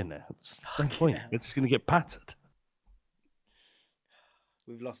Georgia being there? What's the point? They're just going to get battered.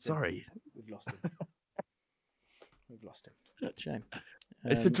 We've lost him. Sorry. We've lost him. Shame.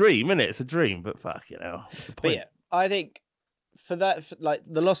 It's a dream, isn't it? It's a dream, but fuck, what's the point? But yeah, I think for like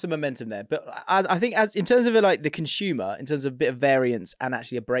the loss of momentum there. But I think as in terms of the consumer, in terms of a bit of variance and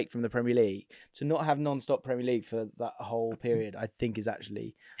actually a break from the Premier League, to not have non-stop Premier League for that whole period, I think is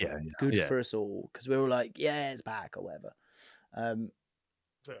actually good for us all, because we're all like, it's back or whatever.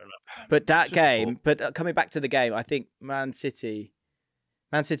 Fair enough. But that game, coming back to the game, I think Man City,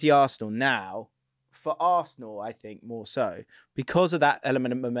 Arsenal now, for Arsenal, I think more so because of that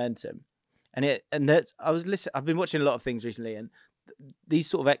element of momentum. I've been watching a lot of things recently, and these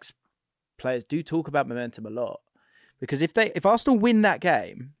sort of ex-players do talk about momentum a lot, because if Arsenal win that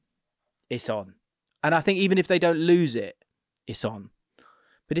game, it's on. And I think even if they don't lose it, it's on.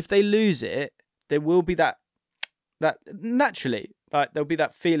 But if they lose it, there will be that naturally, like there'll be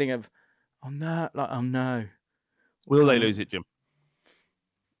that feeling of, oh no. Will they lose it, Jim?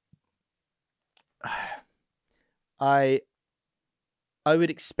 I would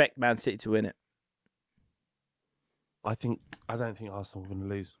expect Man City to win it. I don't think Arsenal are going to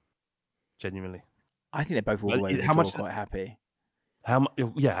lose. Genuinely, I think they both walk away. How much quite happy?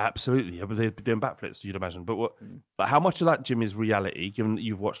 Yeah, absolutely. They'd be doing backflips, you'd imagine. But but how much of that, Jim, is reality? Given that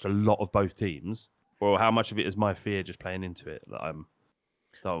you've watched a lot of both teams, or how much of it is my fear just playing into it? That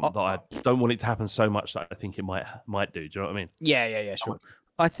I don't want it to happen so much that I think it might do. Do you know what I mean? Yeah, sure.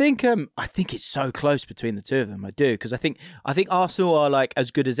 I think it's so close between the two of them. I do, because I think Arsenal are like as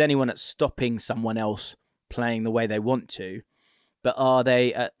good as anyone at stopping someone else playing the way they want to, but are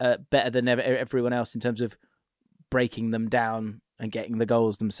they better than everyone else in terms of breaking them down and getting the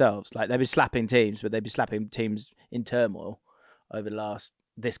goals themselves? Like they've been slapping teams, but they've been slapping teams in turmoil over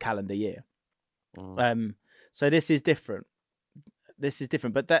this calendar year. So this is different.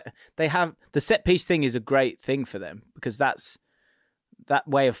 But that they have the set piece thing is a great thing for them, because that's that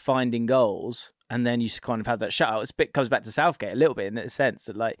way of finding goals, and then you kind of have that shutout. It comes back to Southgate a little bit in the sense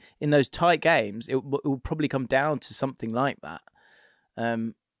that, like, in those tight games, it will probably come down to something like that.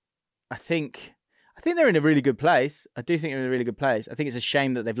 I think they're in a really good place. I do think they're in a really good place. I think it's a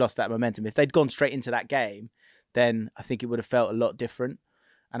shame that they've lost that momentum. If they'd gone straight into that game, then I think it would have felt a lot different.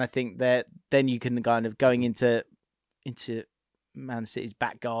 And I think that then you can kind of going into Man City's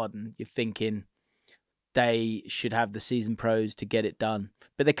back garden, you're thinking they should have the season pros to get it done.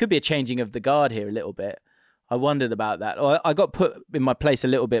 But there could be a changing of the guard here a little bit. I wondered about that. I got put in my place a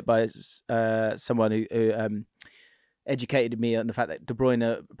little bit by someone who educated me on the fact that De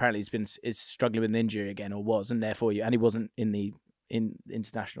Bruyne apparently is struggling with an injury again, or was, and therefore he wasn't in in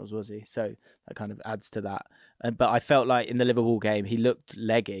internationals, was he? So that kind of adds to that. But I felt like in the Liverpool game, he looked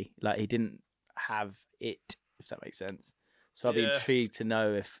leggy, like he didn't have it, if that makes sense. So I'd be intrigued to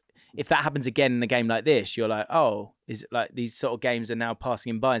know if that happens again in a game like this, you're like, oh, is it like these sort of games are now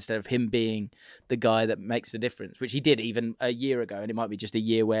passing him by instead of him being the guy that makes the difference, which he did even a year ago. And it might be just a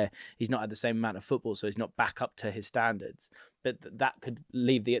year where he's not had the same amount of football, so he's not back up to his standards. But that could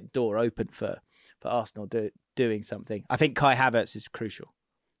leave the door open for Arsenal doing something. I think Kai Havertz is crucial.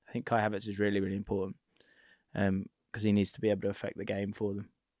 I think Kai Havertz is really, really important because he needs to be able to affect the game for them.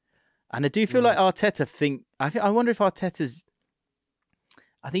 And I do feel like Arteta I wonder if Arteta's...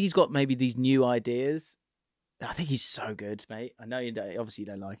 I think he's got maybe these new ideas. I think he's so good, mate. I know obviously you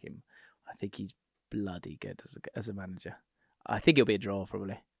don't like him. I think he's bloody good as a manager. I think it'll be a draw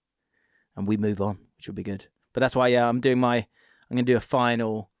probably. And we move on, which will be good. But that's why, I'm going to do a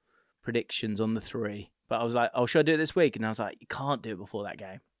final predictions on the 3. But I was like, oh, should I do it this week? And I was like, you can't do it before that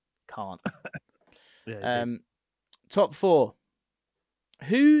game. Can't. Top 4.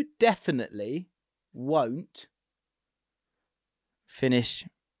 Who definitely won't finish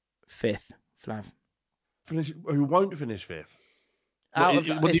 5th, Flav? Who won't finish 5th?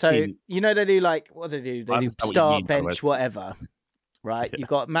 You know, they do like, what do they do? They do start, bench, whatever. Right? Yeah. You've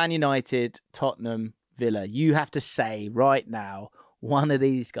got Man United, Tottenham, Villa. You have to say right now, one of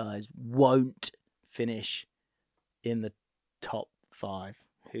these guys won't finish in the top 5.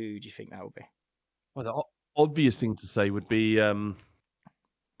 Who do you think that will be? Well, the obvious thing to say would be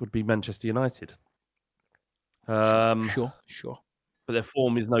Manchester United. Sure. But their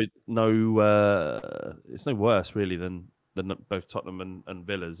form is it's no worse really than both Tottenham and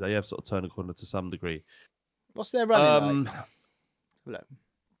Villa's. They have sort of turned a corner to some degree. What's their running like?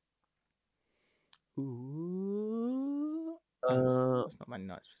 It's not Man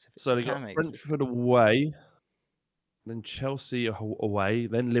United specific. So they got Brentford away, then Chelsea away,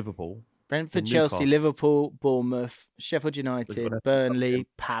 then Liverpool. Brentford, Chelsea, Liverpool, Bournemouth, Sheffield United, Burnley,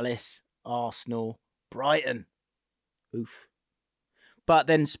 Palace, Arsenal, Brighton. Oof. But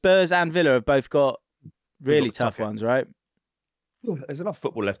then Spurs and Villa have both got really tough ones, right? There's enough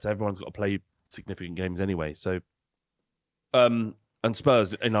football left. Everyone's got to play significant games anyway. So, and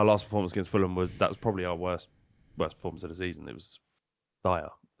Spurs in our last performance against Fulham that was probably our worst performance of the season. It was dire.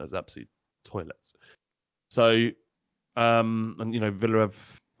 It was absolute toilets. So, and Villa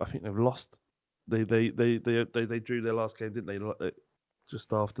I think they've lost. They drew their last game, didn't they?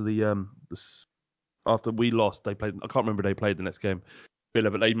 Just after after we lost, they played. I can't remember they played the next game, Villa,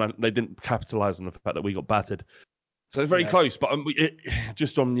 but they didn't capitalise on the fact that we got battered. So it's very close. But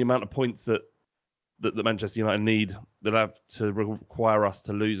just on the amount of points that Manchester United need, they'll have to require us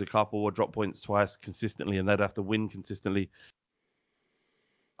to lose a couple or drop points twice consistently, and they'd have to win consistently.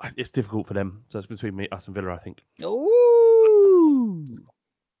 It's difficult for them. So it's between us and Villa, I think. Ooh.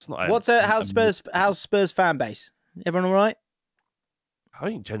 It's not. How's Spurs fan base? Everyone all right? I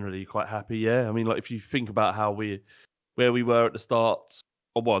think generally quite happy. Yeah, I mean, like if you think about where we were at the start,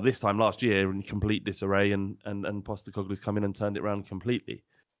 this time last year in complete disarray, and Postecoglou's come in and turned it around completely.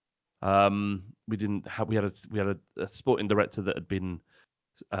 We had a sporting director that had been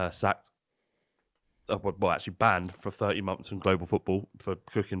sacked, actually banned for 30 months from global football for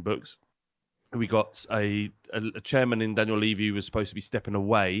cooking books. We got a chairman in Daniel Levy who was supposed to be stepping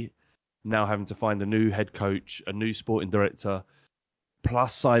away, now having to find a new head coach, a new sporting director,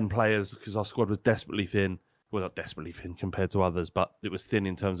 plus sign players because our squad was desperately thin. Well, not desperately thin compared to others, but it was thin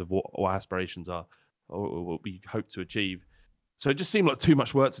in terms of what our aspirations are, or what we hope to achieve. So it just seemed like too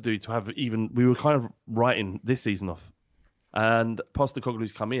much work to do to have we were kind of writing this season off. And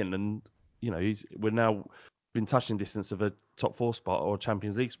Postecoglou's come in and, we're now in touching distance of a top 4 spot or a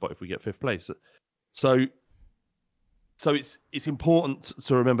Champions League spot if we get 5th place. So it's important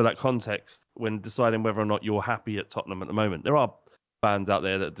to remember that context when deciding whether or not you're happy at Tottenham at the moment. There are fans out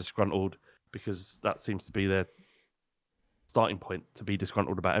there that are disgruntled because that seems to be their starting point, to be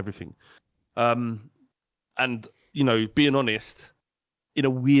disgruntled about everything. And, being honest, in a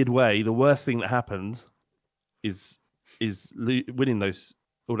weird way, the worst thing that happened is winning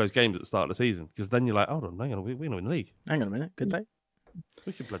all those games at the start of the season, because then you're like, hold on, hang on, we're going to win the league. Hang on a minute, could they?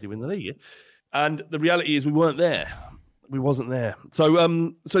 We could bloody win the league. And the reality is we weren't there. We wasn't there. So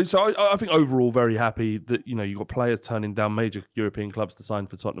I think overall very happy that, you've got players turning down major European clubs to sign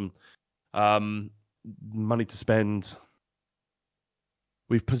for Tottenham. Money to spend.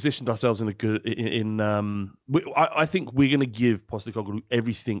 We've positioned ourselves in a good. I think we're going to give Postecoglou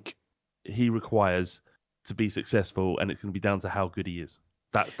everything he requires to be successful, and it's going to be down to how good he is.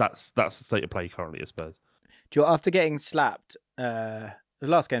 That's the state of play currently at Spurs. After getting slapped, the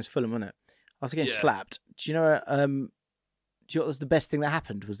last game's Fulham, wasn't it? After getting slapped, do you Do you know what was the best thing that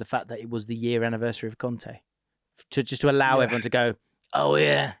happened? Was the fact that it was the year anniversary of Conte. To allow everyone to go, oh,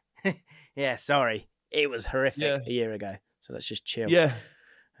 yeah. Yeah, sorry. It was horrific a year ago. So let's just chill. Yeah.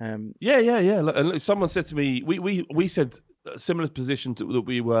 Look, someone said to me, we said a similar position to that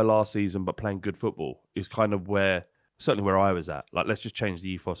we were last season, but playing good football is kind of certainly where I was at. Like, let's just change the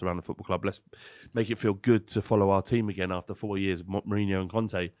ethos around the football club. Let's make it feel good to follow our team again after 4 years of Mourinho and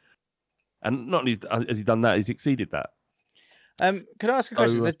Conte. And not only has he done that, he's exceeded that. Can I ask a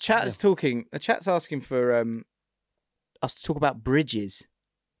question? The chat is talking. The chat's asking for us to talk about bridges.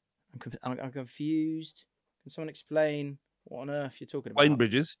 I'm confused. Can someone explain what on earth you're talking about? Wayne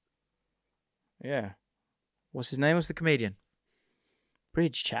Bridges. Yeah. What's his name? What's the comedian?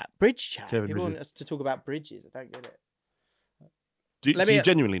 Bridge chat. Kevin People want Bridges. us to talk about bridges. I don't get it. Do you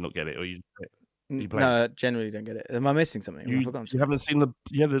genuinely not get it, or you No, I genuinely don't get it. Am I missing something? You haven't seen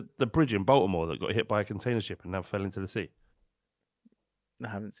the bridge in Baltimore that got hit by a container ship and now fell into the sea? I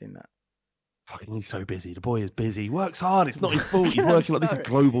haven't seen that. Fucking, he's so busy. The boy is busy. He works hard. It's not his fault. He's working like this is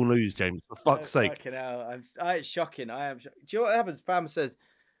global news, James. For fuck's sake. Fucking hell. It's shocking. I am shocked. Do you know what happens? Fam says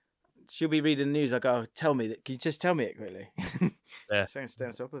she'll be reading the news. I go, tell me that. Can you just tell me it quickly? Yeah. So I can stay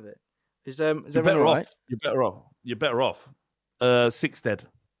on top of it. Is everyone better all right? You're better off. 6 dead.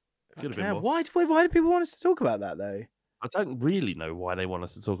 Why do people want us to talk about that though? I don't really know why they want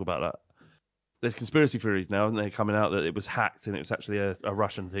us to talk about that. There's conspiracy theories now, and they're coming out that it was hacked and it was actually a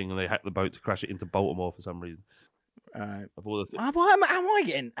Russian thing, and they hacked the boat to crash it into Baltimore for some reason. Of all the How am I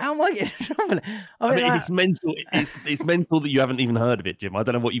getting in trouble? I mean, it's mental. It's mental that you haven't even heard of it, Jim. I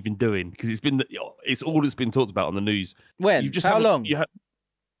don't know what you've been doing because it's all that's been talked about on the news. When? How long?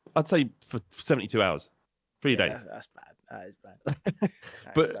 I'd say for 72 hours, 3 days. That's bad. That is bad.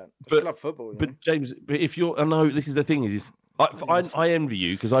 But love football. But James, if you're, I know this is the thing is I envy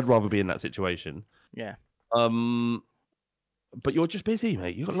you because I'd rather be in that situation. Yeah. But you're just busy,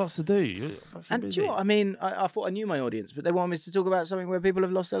 mate. You've got lots to do. You're fucking busy. Do you know what? I mean, I thought I knew my audience, but they want me to talk about something where people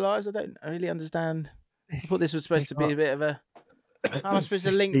have lost their lives. I don't really understand. I thought this was supposed to be a bit of a. How am I supposed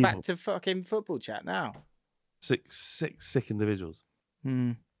to link back to fucking football chat now? Six sick individuals.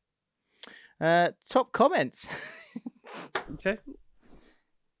 Top comments. Okay.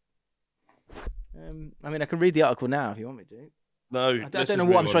 I mean, I can read the article now if you want me to. No, I don't know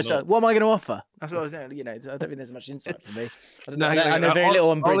what I'm supposed to. What am I going to offer? That's what I was saying. I don't think there's much insight for me. I know very little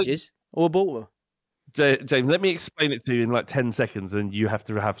on bridges or Baltimore. James, let me explain it to you in like 10 seconds, and you have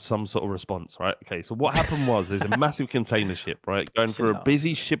to have some sort of response, right? Okay. So what happened was there's a massive container ship, right, going through a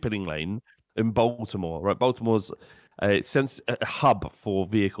busy shipping lane in Baltimore, right? Baltimore's a hub for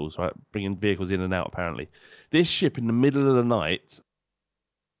vehicles, right, bringing vehicles in and out. Apparently, this ship in the middle of the night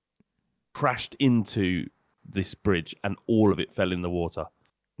crashed into this bridge and all of it fell in the water.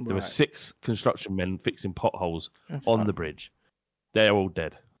 Right. There were 6 construction men fixing potholes on the bridge. They're all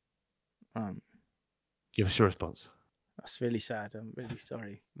dead. Give us your response. That's really sad. I'm really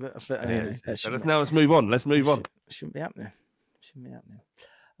sorry. Let's move on. Let's move on. Shouldn't be happening. Shouldn't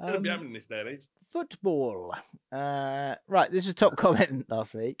be happening this day and age. Football. Right, this was top comment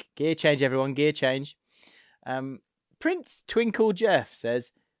last week. Gear change, everyone. Gear change. Prince Twinkle Jeff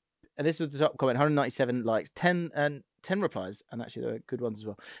says, and this was the top comment, 197 likes, 10 replies, and actually there were good ones as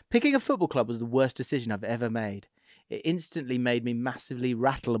well. Picking a football club was the worst decision I've ever made. It instantly made me massively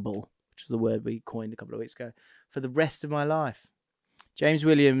rattleable, which is the word we coined a couple of weeks ago, for the rest of my life. James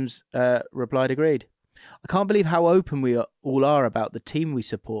Williams replied, agreed. I can't believe how open we all are about the team we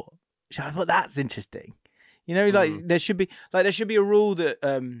support. I thought that's interesting. You know, like there should be a rule that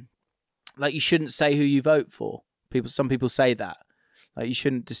like you shouldn't say who you vote for. Some people say that. Like you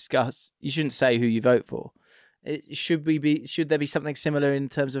shouldn't say who you vote for. Should there be something similar in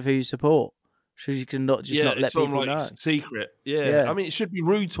terms of who you support? Should you not let people know? Secret. Yeah. I mean, it should be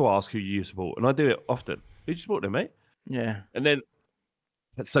rude to ask who you support, and I do it often. Who do you support then, mate? Yeah. And then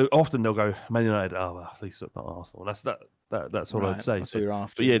so often they'll go Man United. Oh, well, at least it's not Arsenal. That's all I'd say. That's what you're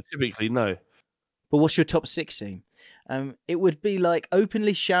after. But yeah, typically no. But what's your top 6 scene? It would be like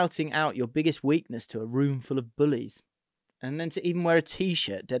openly shouting out your biggest weakness to a room full of bullies. And then to even wear a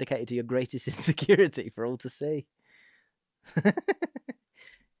T-shirt dedicated to your greatest insecurity for all to see.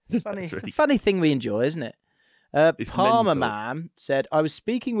 It's a funny thing we enjoy, isn't it? Palmer Man said, I was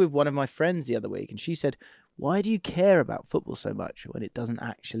speaking with one of my friends the other week, and she said, why do you care about football so much when it doesn't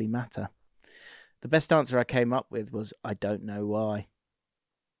actually matter? The best answer I came up with was, I don't know why.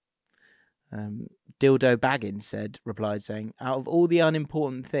 Dildo Baggins replied saying, out of all the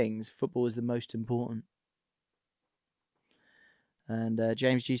unimportant things, football is the most important. And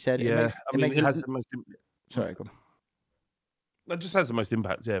James G said, it has the most. Sorry, go on. It just has the most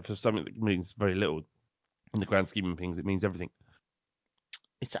impact, yeah. For something that means very little in the grand scheme of things, it means everything.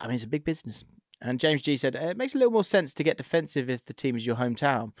 it's a big business. And James G said, it makes a little more sense to get defensive if the team is your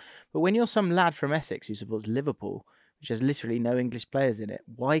hometown. But when you're some lad from Essex who supports Liverpool, which has literally no English players in it,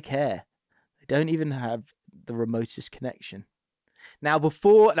 why care? They don't even have the remotest connection. Now,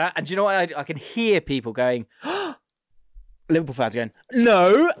 and do you know what? I can hear people going, Liverpool fans going,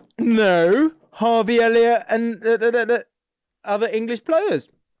 no, Harvey Elliott and the other English players.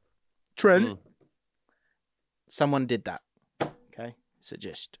 Trent. Someone did that. Okay. So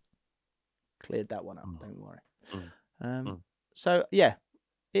just cleared that one up. Don't worry. So, yeah,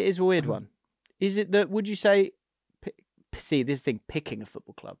 it is a weird one. Is it that, would you say, picking a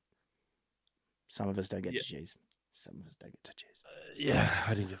football club? Some of us don't get to choose. Some of us don't get to choose. Yeah,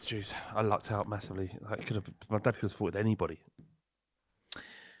 I didn't get to choose. I lucked out massively. My dad could have supported anybody.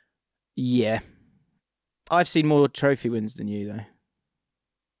 Yeah. I've seen more trophy wins than you, though.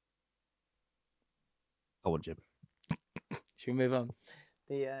 Go on, Jim. Should we move on?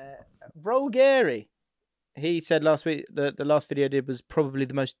 The Bulgari, he said last week the last video I did was probably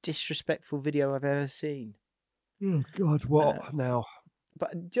the most disrespectful video I've ever seen. Oh, God, what now?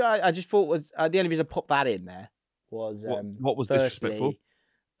 But I just thought was the only reason I popped that in there was what was disrespectful?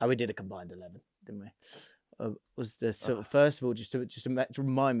 We did a combined 11, didn't we? Was the sort of first of all just to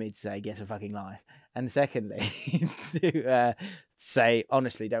remind me to say get a fucking life, and secondly to say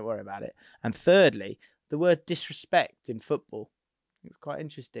honestly don't worry about it, and thirdly the word disrespect in football. It's quite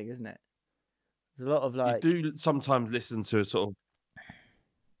interesting, isn't it? There's a lot of like you do sometimes listen to a sort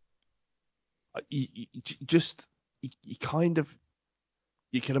of you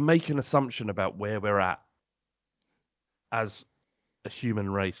can make an assumption about where we're at as a human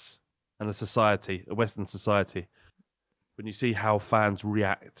race and a society, a Western society, when you see how fans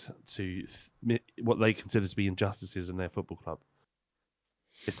react to what they consider to be injustices in their football club.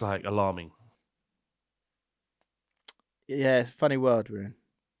 It's like alarming. Yeah, it's a funny world we're in.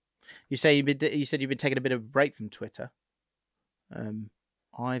 You said you've been taking a bit of a break from Twitter.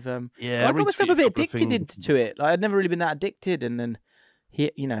 I got myself a bit addicted into it. Like, I'd never really been that addicted, and then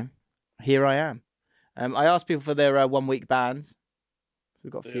here I am. I asked people for their 1 week bans.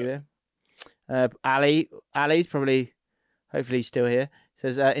 We've got a few here. Ali's probably, hopefully he's still here.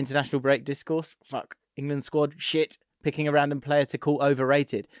 Says international break discourse. Fuck, England squad shit. Picking a random player to call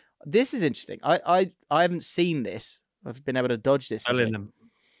overrated. This is interesting. I haven't seen this. I've been able to dodge this.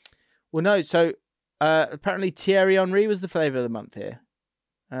 Well, no. So apparently Thierry Henry was the flavour of the month here.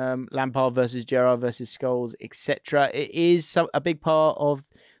 Lampard versus Gerrard versus Scholes, etc. It is a big part of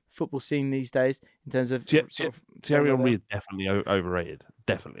football scene these days in terms of Thierry Henry is definitely overrated.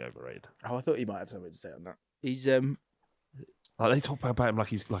 Definitely overrated. Oh, I thought you might have something to say on that. He's like they talk about him like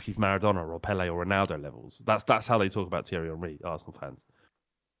he's Maradona or Pele or Ronaldo levels. That's how they talk about Thierry Henry, Arsenal fans.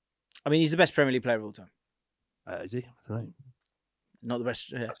 I mean, he's the best Premier League player of all time. Is he? I don't know. Not the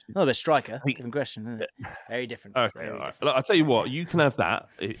best. Not the best striker. Different question, isn't it? Very different. Okay, very right. different. Look, I'll tell you what. You can have that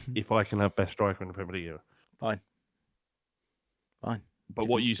if I can have best striker in the Premier League. Fine. But different,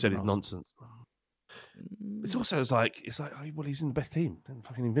 what you said is nonsense. It's also like well, he's in the best team, in the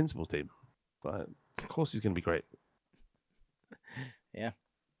fucking Invincibles team. But of course, he's going to be great. Yeah.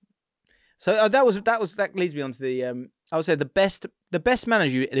 So that leads me on to the I would say the best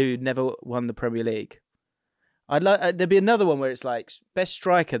manager who never won the Premier League. There'd be another one where it's like best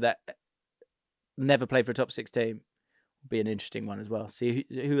striker that never played for a top 6 team. Would be an interesting one as well. See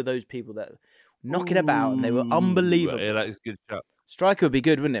who are those people that knock it about and they were unbelievable. Yeah, that is a good shot. Striker would be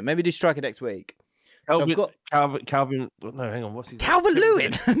good, wouldn't it? Maybe do striker next week. Calvin. No, hang on. What's his name? Calvin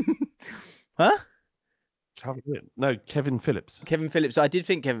Lewin. Huh? Calvin Lewin. No, Kevin Phillips. Kevin Phillips. I did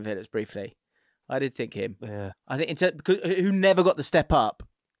think Kevin Phillips briefly. I did think him. Yeah. I think because who never got the step up.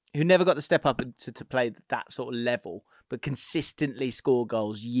 Who never got the step up to play that sort of level, but consistently score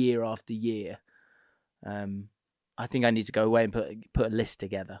goals year after year. I think I need to go away and put a list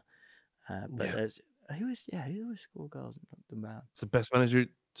together. Who was score goals and knock them out? It's the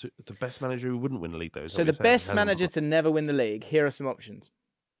best manager who wouldn't win the league, though. So the best manager to never win the league. Here are some options: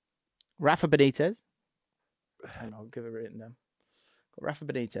 Rafa Benitez. Hang on, I'll give it written down. Got Rafa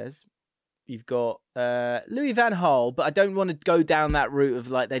Benitez. You've got Louis van Gaal, but I don't want to go down that route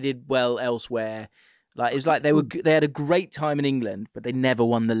of like they did well elsewhere. Like it was like they had a great time in England, but they never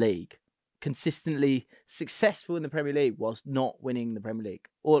won the league. Consistently successful in the Premier League whilst not winning the Premier League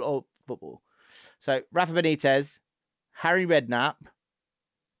or football. So Rafa Benitez, Harry Redknapp,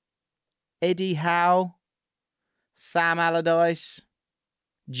 Eddie Howe, Sam Allardyce,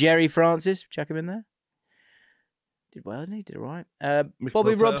 Jerry Francis. Chuck him in there. Did well, didn't he? Did all right.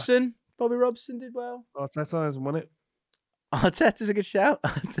 Bobby Robson. Bobby Robson did well. Arteta hasn't won it. Arteta's a good shout.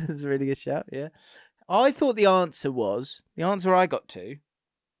 Arteta's a really good shout, yeah. I thought the answer I got to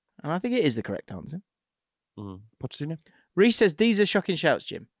And I think it is the correct answer. Pochettino? Reese says, these are shocking shouts,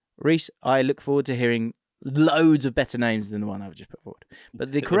 Jim. Reese, I look forward to hearing loads of better names than the one I've just put forward.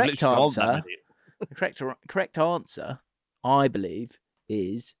 But the correct answer, correct answer, I believe,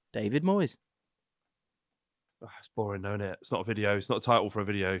 is David Moyes. Oh, it's boring, isn't it? It's not a video. It's not a title for a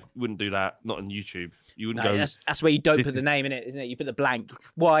video. You wouldn't do that. Not on YouTube. You wouldn't go. That's where you don't put the name in it, isn't it? You put the blank.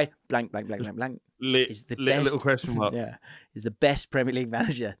 Why? Blank, blank, blank, blank, blank. Is the best, little question mark. Yeah. Is the best Premier League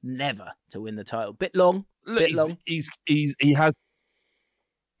manager never to win the title. Bit long. Bit long. He has.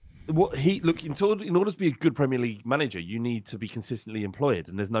 In order to be a good Premier League manager, you need to be consistently employed,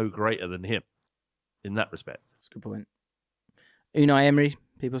 and there's no greater than him in that respect. That's a good point. Unai Emery,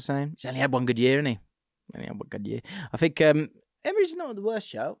 people saying he's only had one good year, hasn't he? Only had one good year. I think Emery's not the worst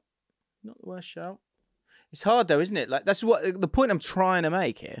shout. Not the worst shout. It's hard though, isn't it? Like that's what the point I'm trying to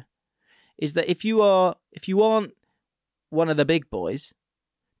make here is that if you aren't one of the big boys,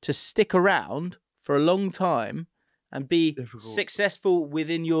 to stick around for a long time and be successful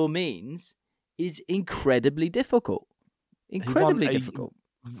within your means is incredibly difficult. Incredibly difficult.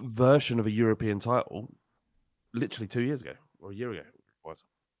 Version of a European title, literally 2 years ago or a year ago. Was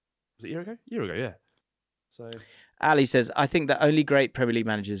it a year ago? A year ago, yeah. So Ali says, I think that only great Premier League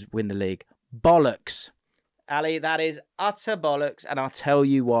managers win the league. Bollocks. Ali, that is utter bollocks, and I'll tell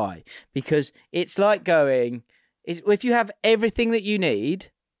you why. Because it's like if you have everything that you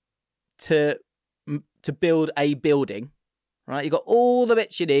need to build a building, right? You've got all the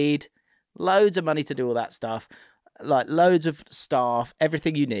bits you need, loads of money to do all that stuff, like loads of staff,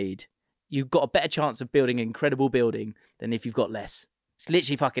 everything you need. You've got a better chance of building an incredible building than if you've got less. It's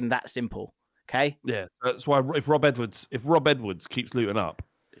literally fucking that simple. Okay? Yeah, that's why if Rob Edwards keeps Luton up,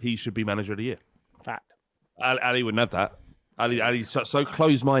 he should be manager of the year. Fact. Ali wouldn't have that. Ali's so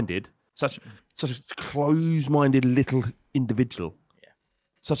close-minded, such a close-minded little individual. Yeah.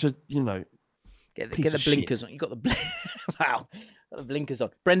 Such a, Get the blinkers on. You got the wow. Got the blinkers on.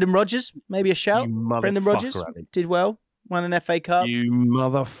 Brendan Rodgers, maybe a shout. Brendan Rodgers did well. Won an FA Cup. You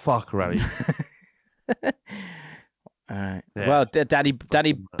motherfucker, Ali. All right. Yeah. Well,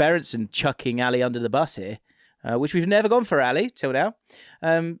 Danny Berenson chucking Ali under the bus here, which we've never gone for Ali till now.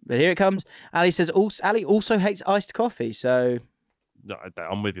 But here it comes. Ali says Ali also hates iced coffee. So no,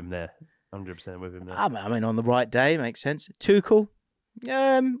 I'm with him there. 100% with him there. I mean, on the right day, makes sense. Tuchel,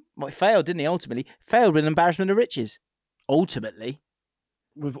 well, he failed, didn't he? Ultimately, failed with an embarrassment of riches. Ultimately,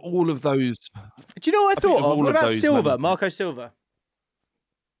 with all of those. Do you know what I thought of? What about Silva, Marco Silva?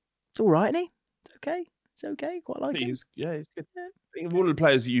 It's all right, isn't he? It's okay. It's okay. Quite like him. He's good. Yeah. I think of all the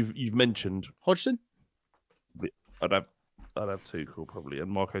players you've mentioned, Hodgson. I'd have Tuchel probably,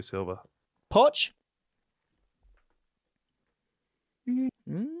 and Marco Silva. Poch.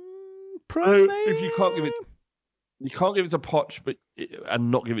 Probably. If you can't give it to Poch,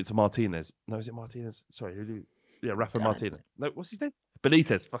 and not give it to Martinez. No, is it Martinez? Sorry, Rafa Martinez. No, what's his name?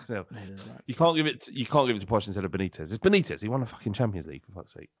 Benitez. Fucking hell. Right. You can't give it to Poch instead of Benitez. It's Benitez. He won a fucking Champions League for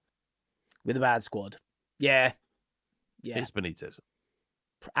fuck's sake. With a bad squad. Yeah. It's Benitez.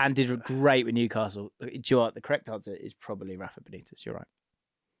 And did great with Newcastle. Do you know what? The correct answer is probably Rafa Benitez. You're right.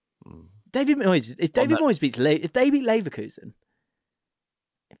 David Moyes. If they beat Leverkusen.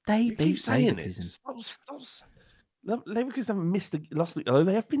 Stop. Leverkusen haven't lost.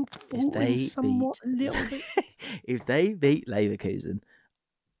 They have been falling somewhat a little bit. If they beat Leverkusen,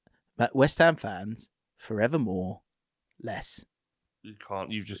 West Ham fans forevermore less. You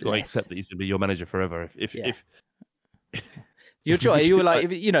can't. You've just got to accept that he's going to be your manager forever. If you're trying, you were like,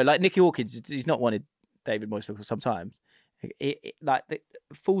 like Nicky Hawkins. He's not wanted David Moyes for some time. Like the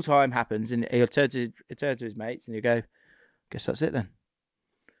full time happens, and he'll turn to his mates, and you go, "Guess that's it then.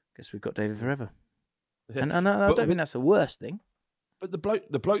 Guess we've got David forever." Yeah. And I don't think that's the worst thing. But the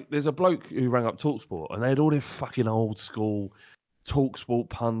bloke, there's a bloke who rang up TalkSport, and they had all their fucking old school TalkSport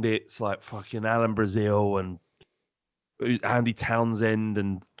pundits like fucking Alan Brazil and Andy Townsend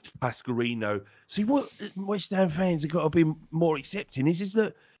and Pasquarino. See, what West Ham fans have got to be more accepting is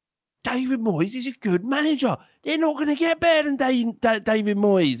that David Moyes is a good manager. They're not going to get better than David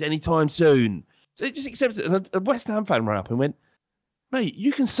Moyes anytime soon. So they just accept it. And a West Ham fan ran up and went, mate,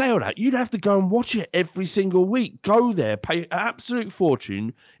 you can say all that. You'd have to go and watch it every single week. Go there, pay an absolute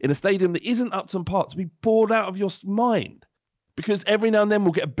fortune in a stadium that isn't Upton Park to be bored out of your mind. Because every now and then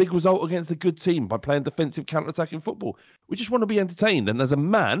we'll get a big result against a good team by playing defensive counter-attacking football. We just want to be entertained. And as a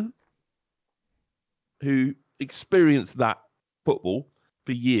man who experienced that football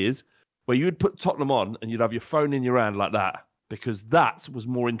for years, where you'd put Tottenham on and you'd have your phone in your hand like that, because that was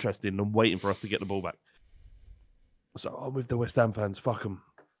more interesting than waiting for us to get the ball back. So I'm with the West Ham fans. Fuck them.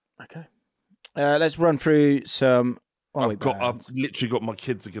 Okay. Let's run through some I've literally got my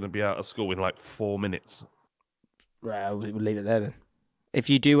kids are going to be out of school in like 4 minutes. Well, we'll leave it there then. If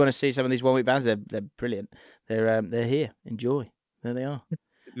you do want to see some of these 1 week bands, they're brilliant. They're here. Enjoy. There they are.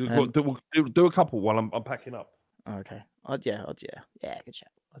 Do a couple while I'm packing up. Okay. Yeah, good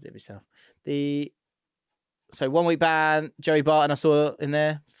chat. I'll do it myself. So 1 week ban, Joey Barton, I saw in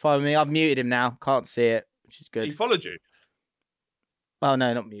there. Follow me. I've muted him now. Can't see it, which is good. He followed you? Oh,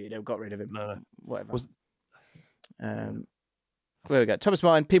 no, not muted. I've got rid of him. No. Whatever. Where we go. Thomas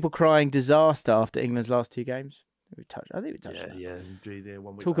Martin, people crying disaster after England's last 2 games. I think we touched that. Yeah, indeed. Yeah,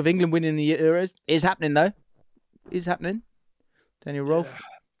 1 week Talk of England winning the Euros. Is happening, though. Is happening. Daniel Rolfe.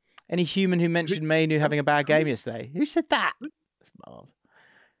 Any human who mentioned Mainu having a bad game yesterday? Who said that? That's Marv.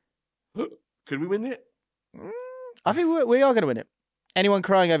 Could we win it? I think we are going to win it. Anyone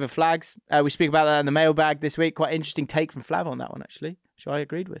crying over flags? We speak about that in the mailbag this week. Quite interesting take from Flav on that one, actually, which I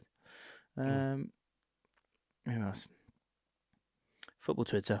agreed with. Who else? Football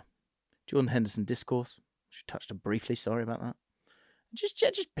Twitter. Jordan Henderson discourse. Which we touched on briefly. Sorry about that. Just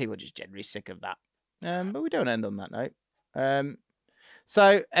people are just generally sick of that. But we don't end on that note.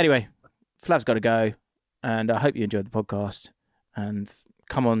 So anyway, Flav's got to go, and I hope you enjoyed the podcast. And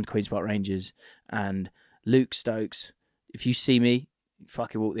come on, Queen's Park Rangers and Luke Stokes. If you see me,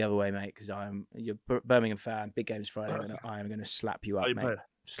 fucking walk the other way, mate, because you're a Birmingham fan. Big games Friday, and I am going to slap you up, mate.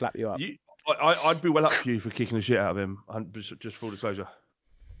 Slap you up. I'd be well up for you for kicking the shit out of him. Just full disclosure.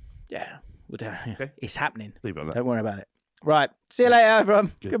 Yeah, Okay. It's happening. Leave it on that. Don't worry about it. Right. See you later,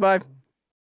 everyone. Goodbye.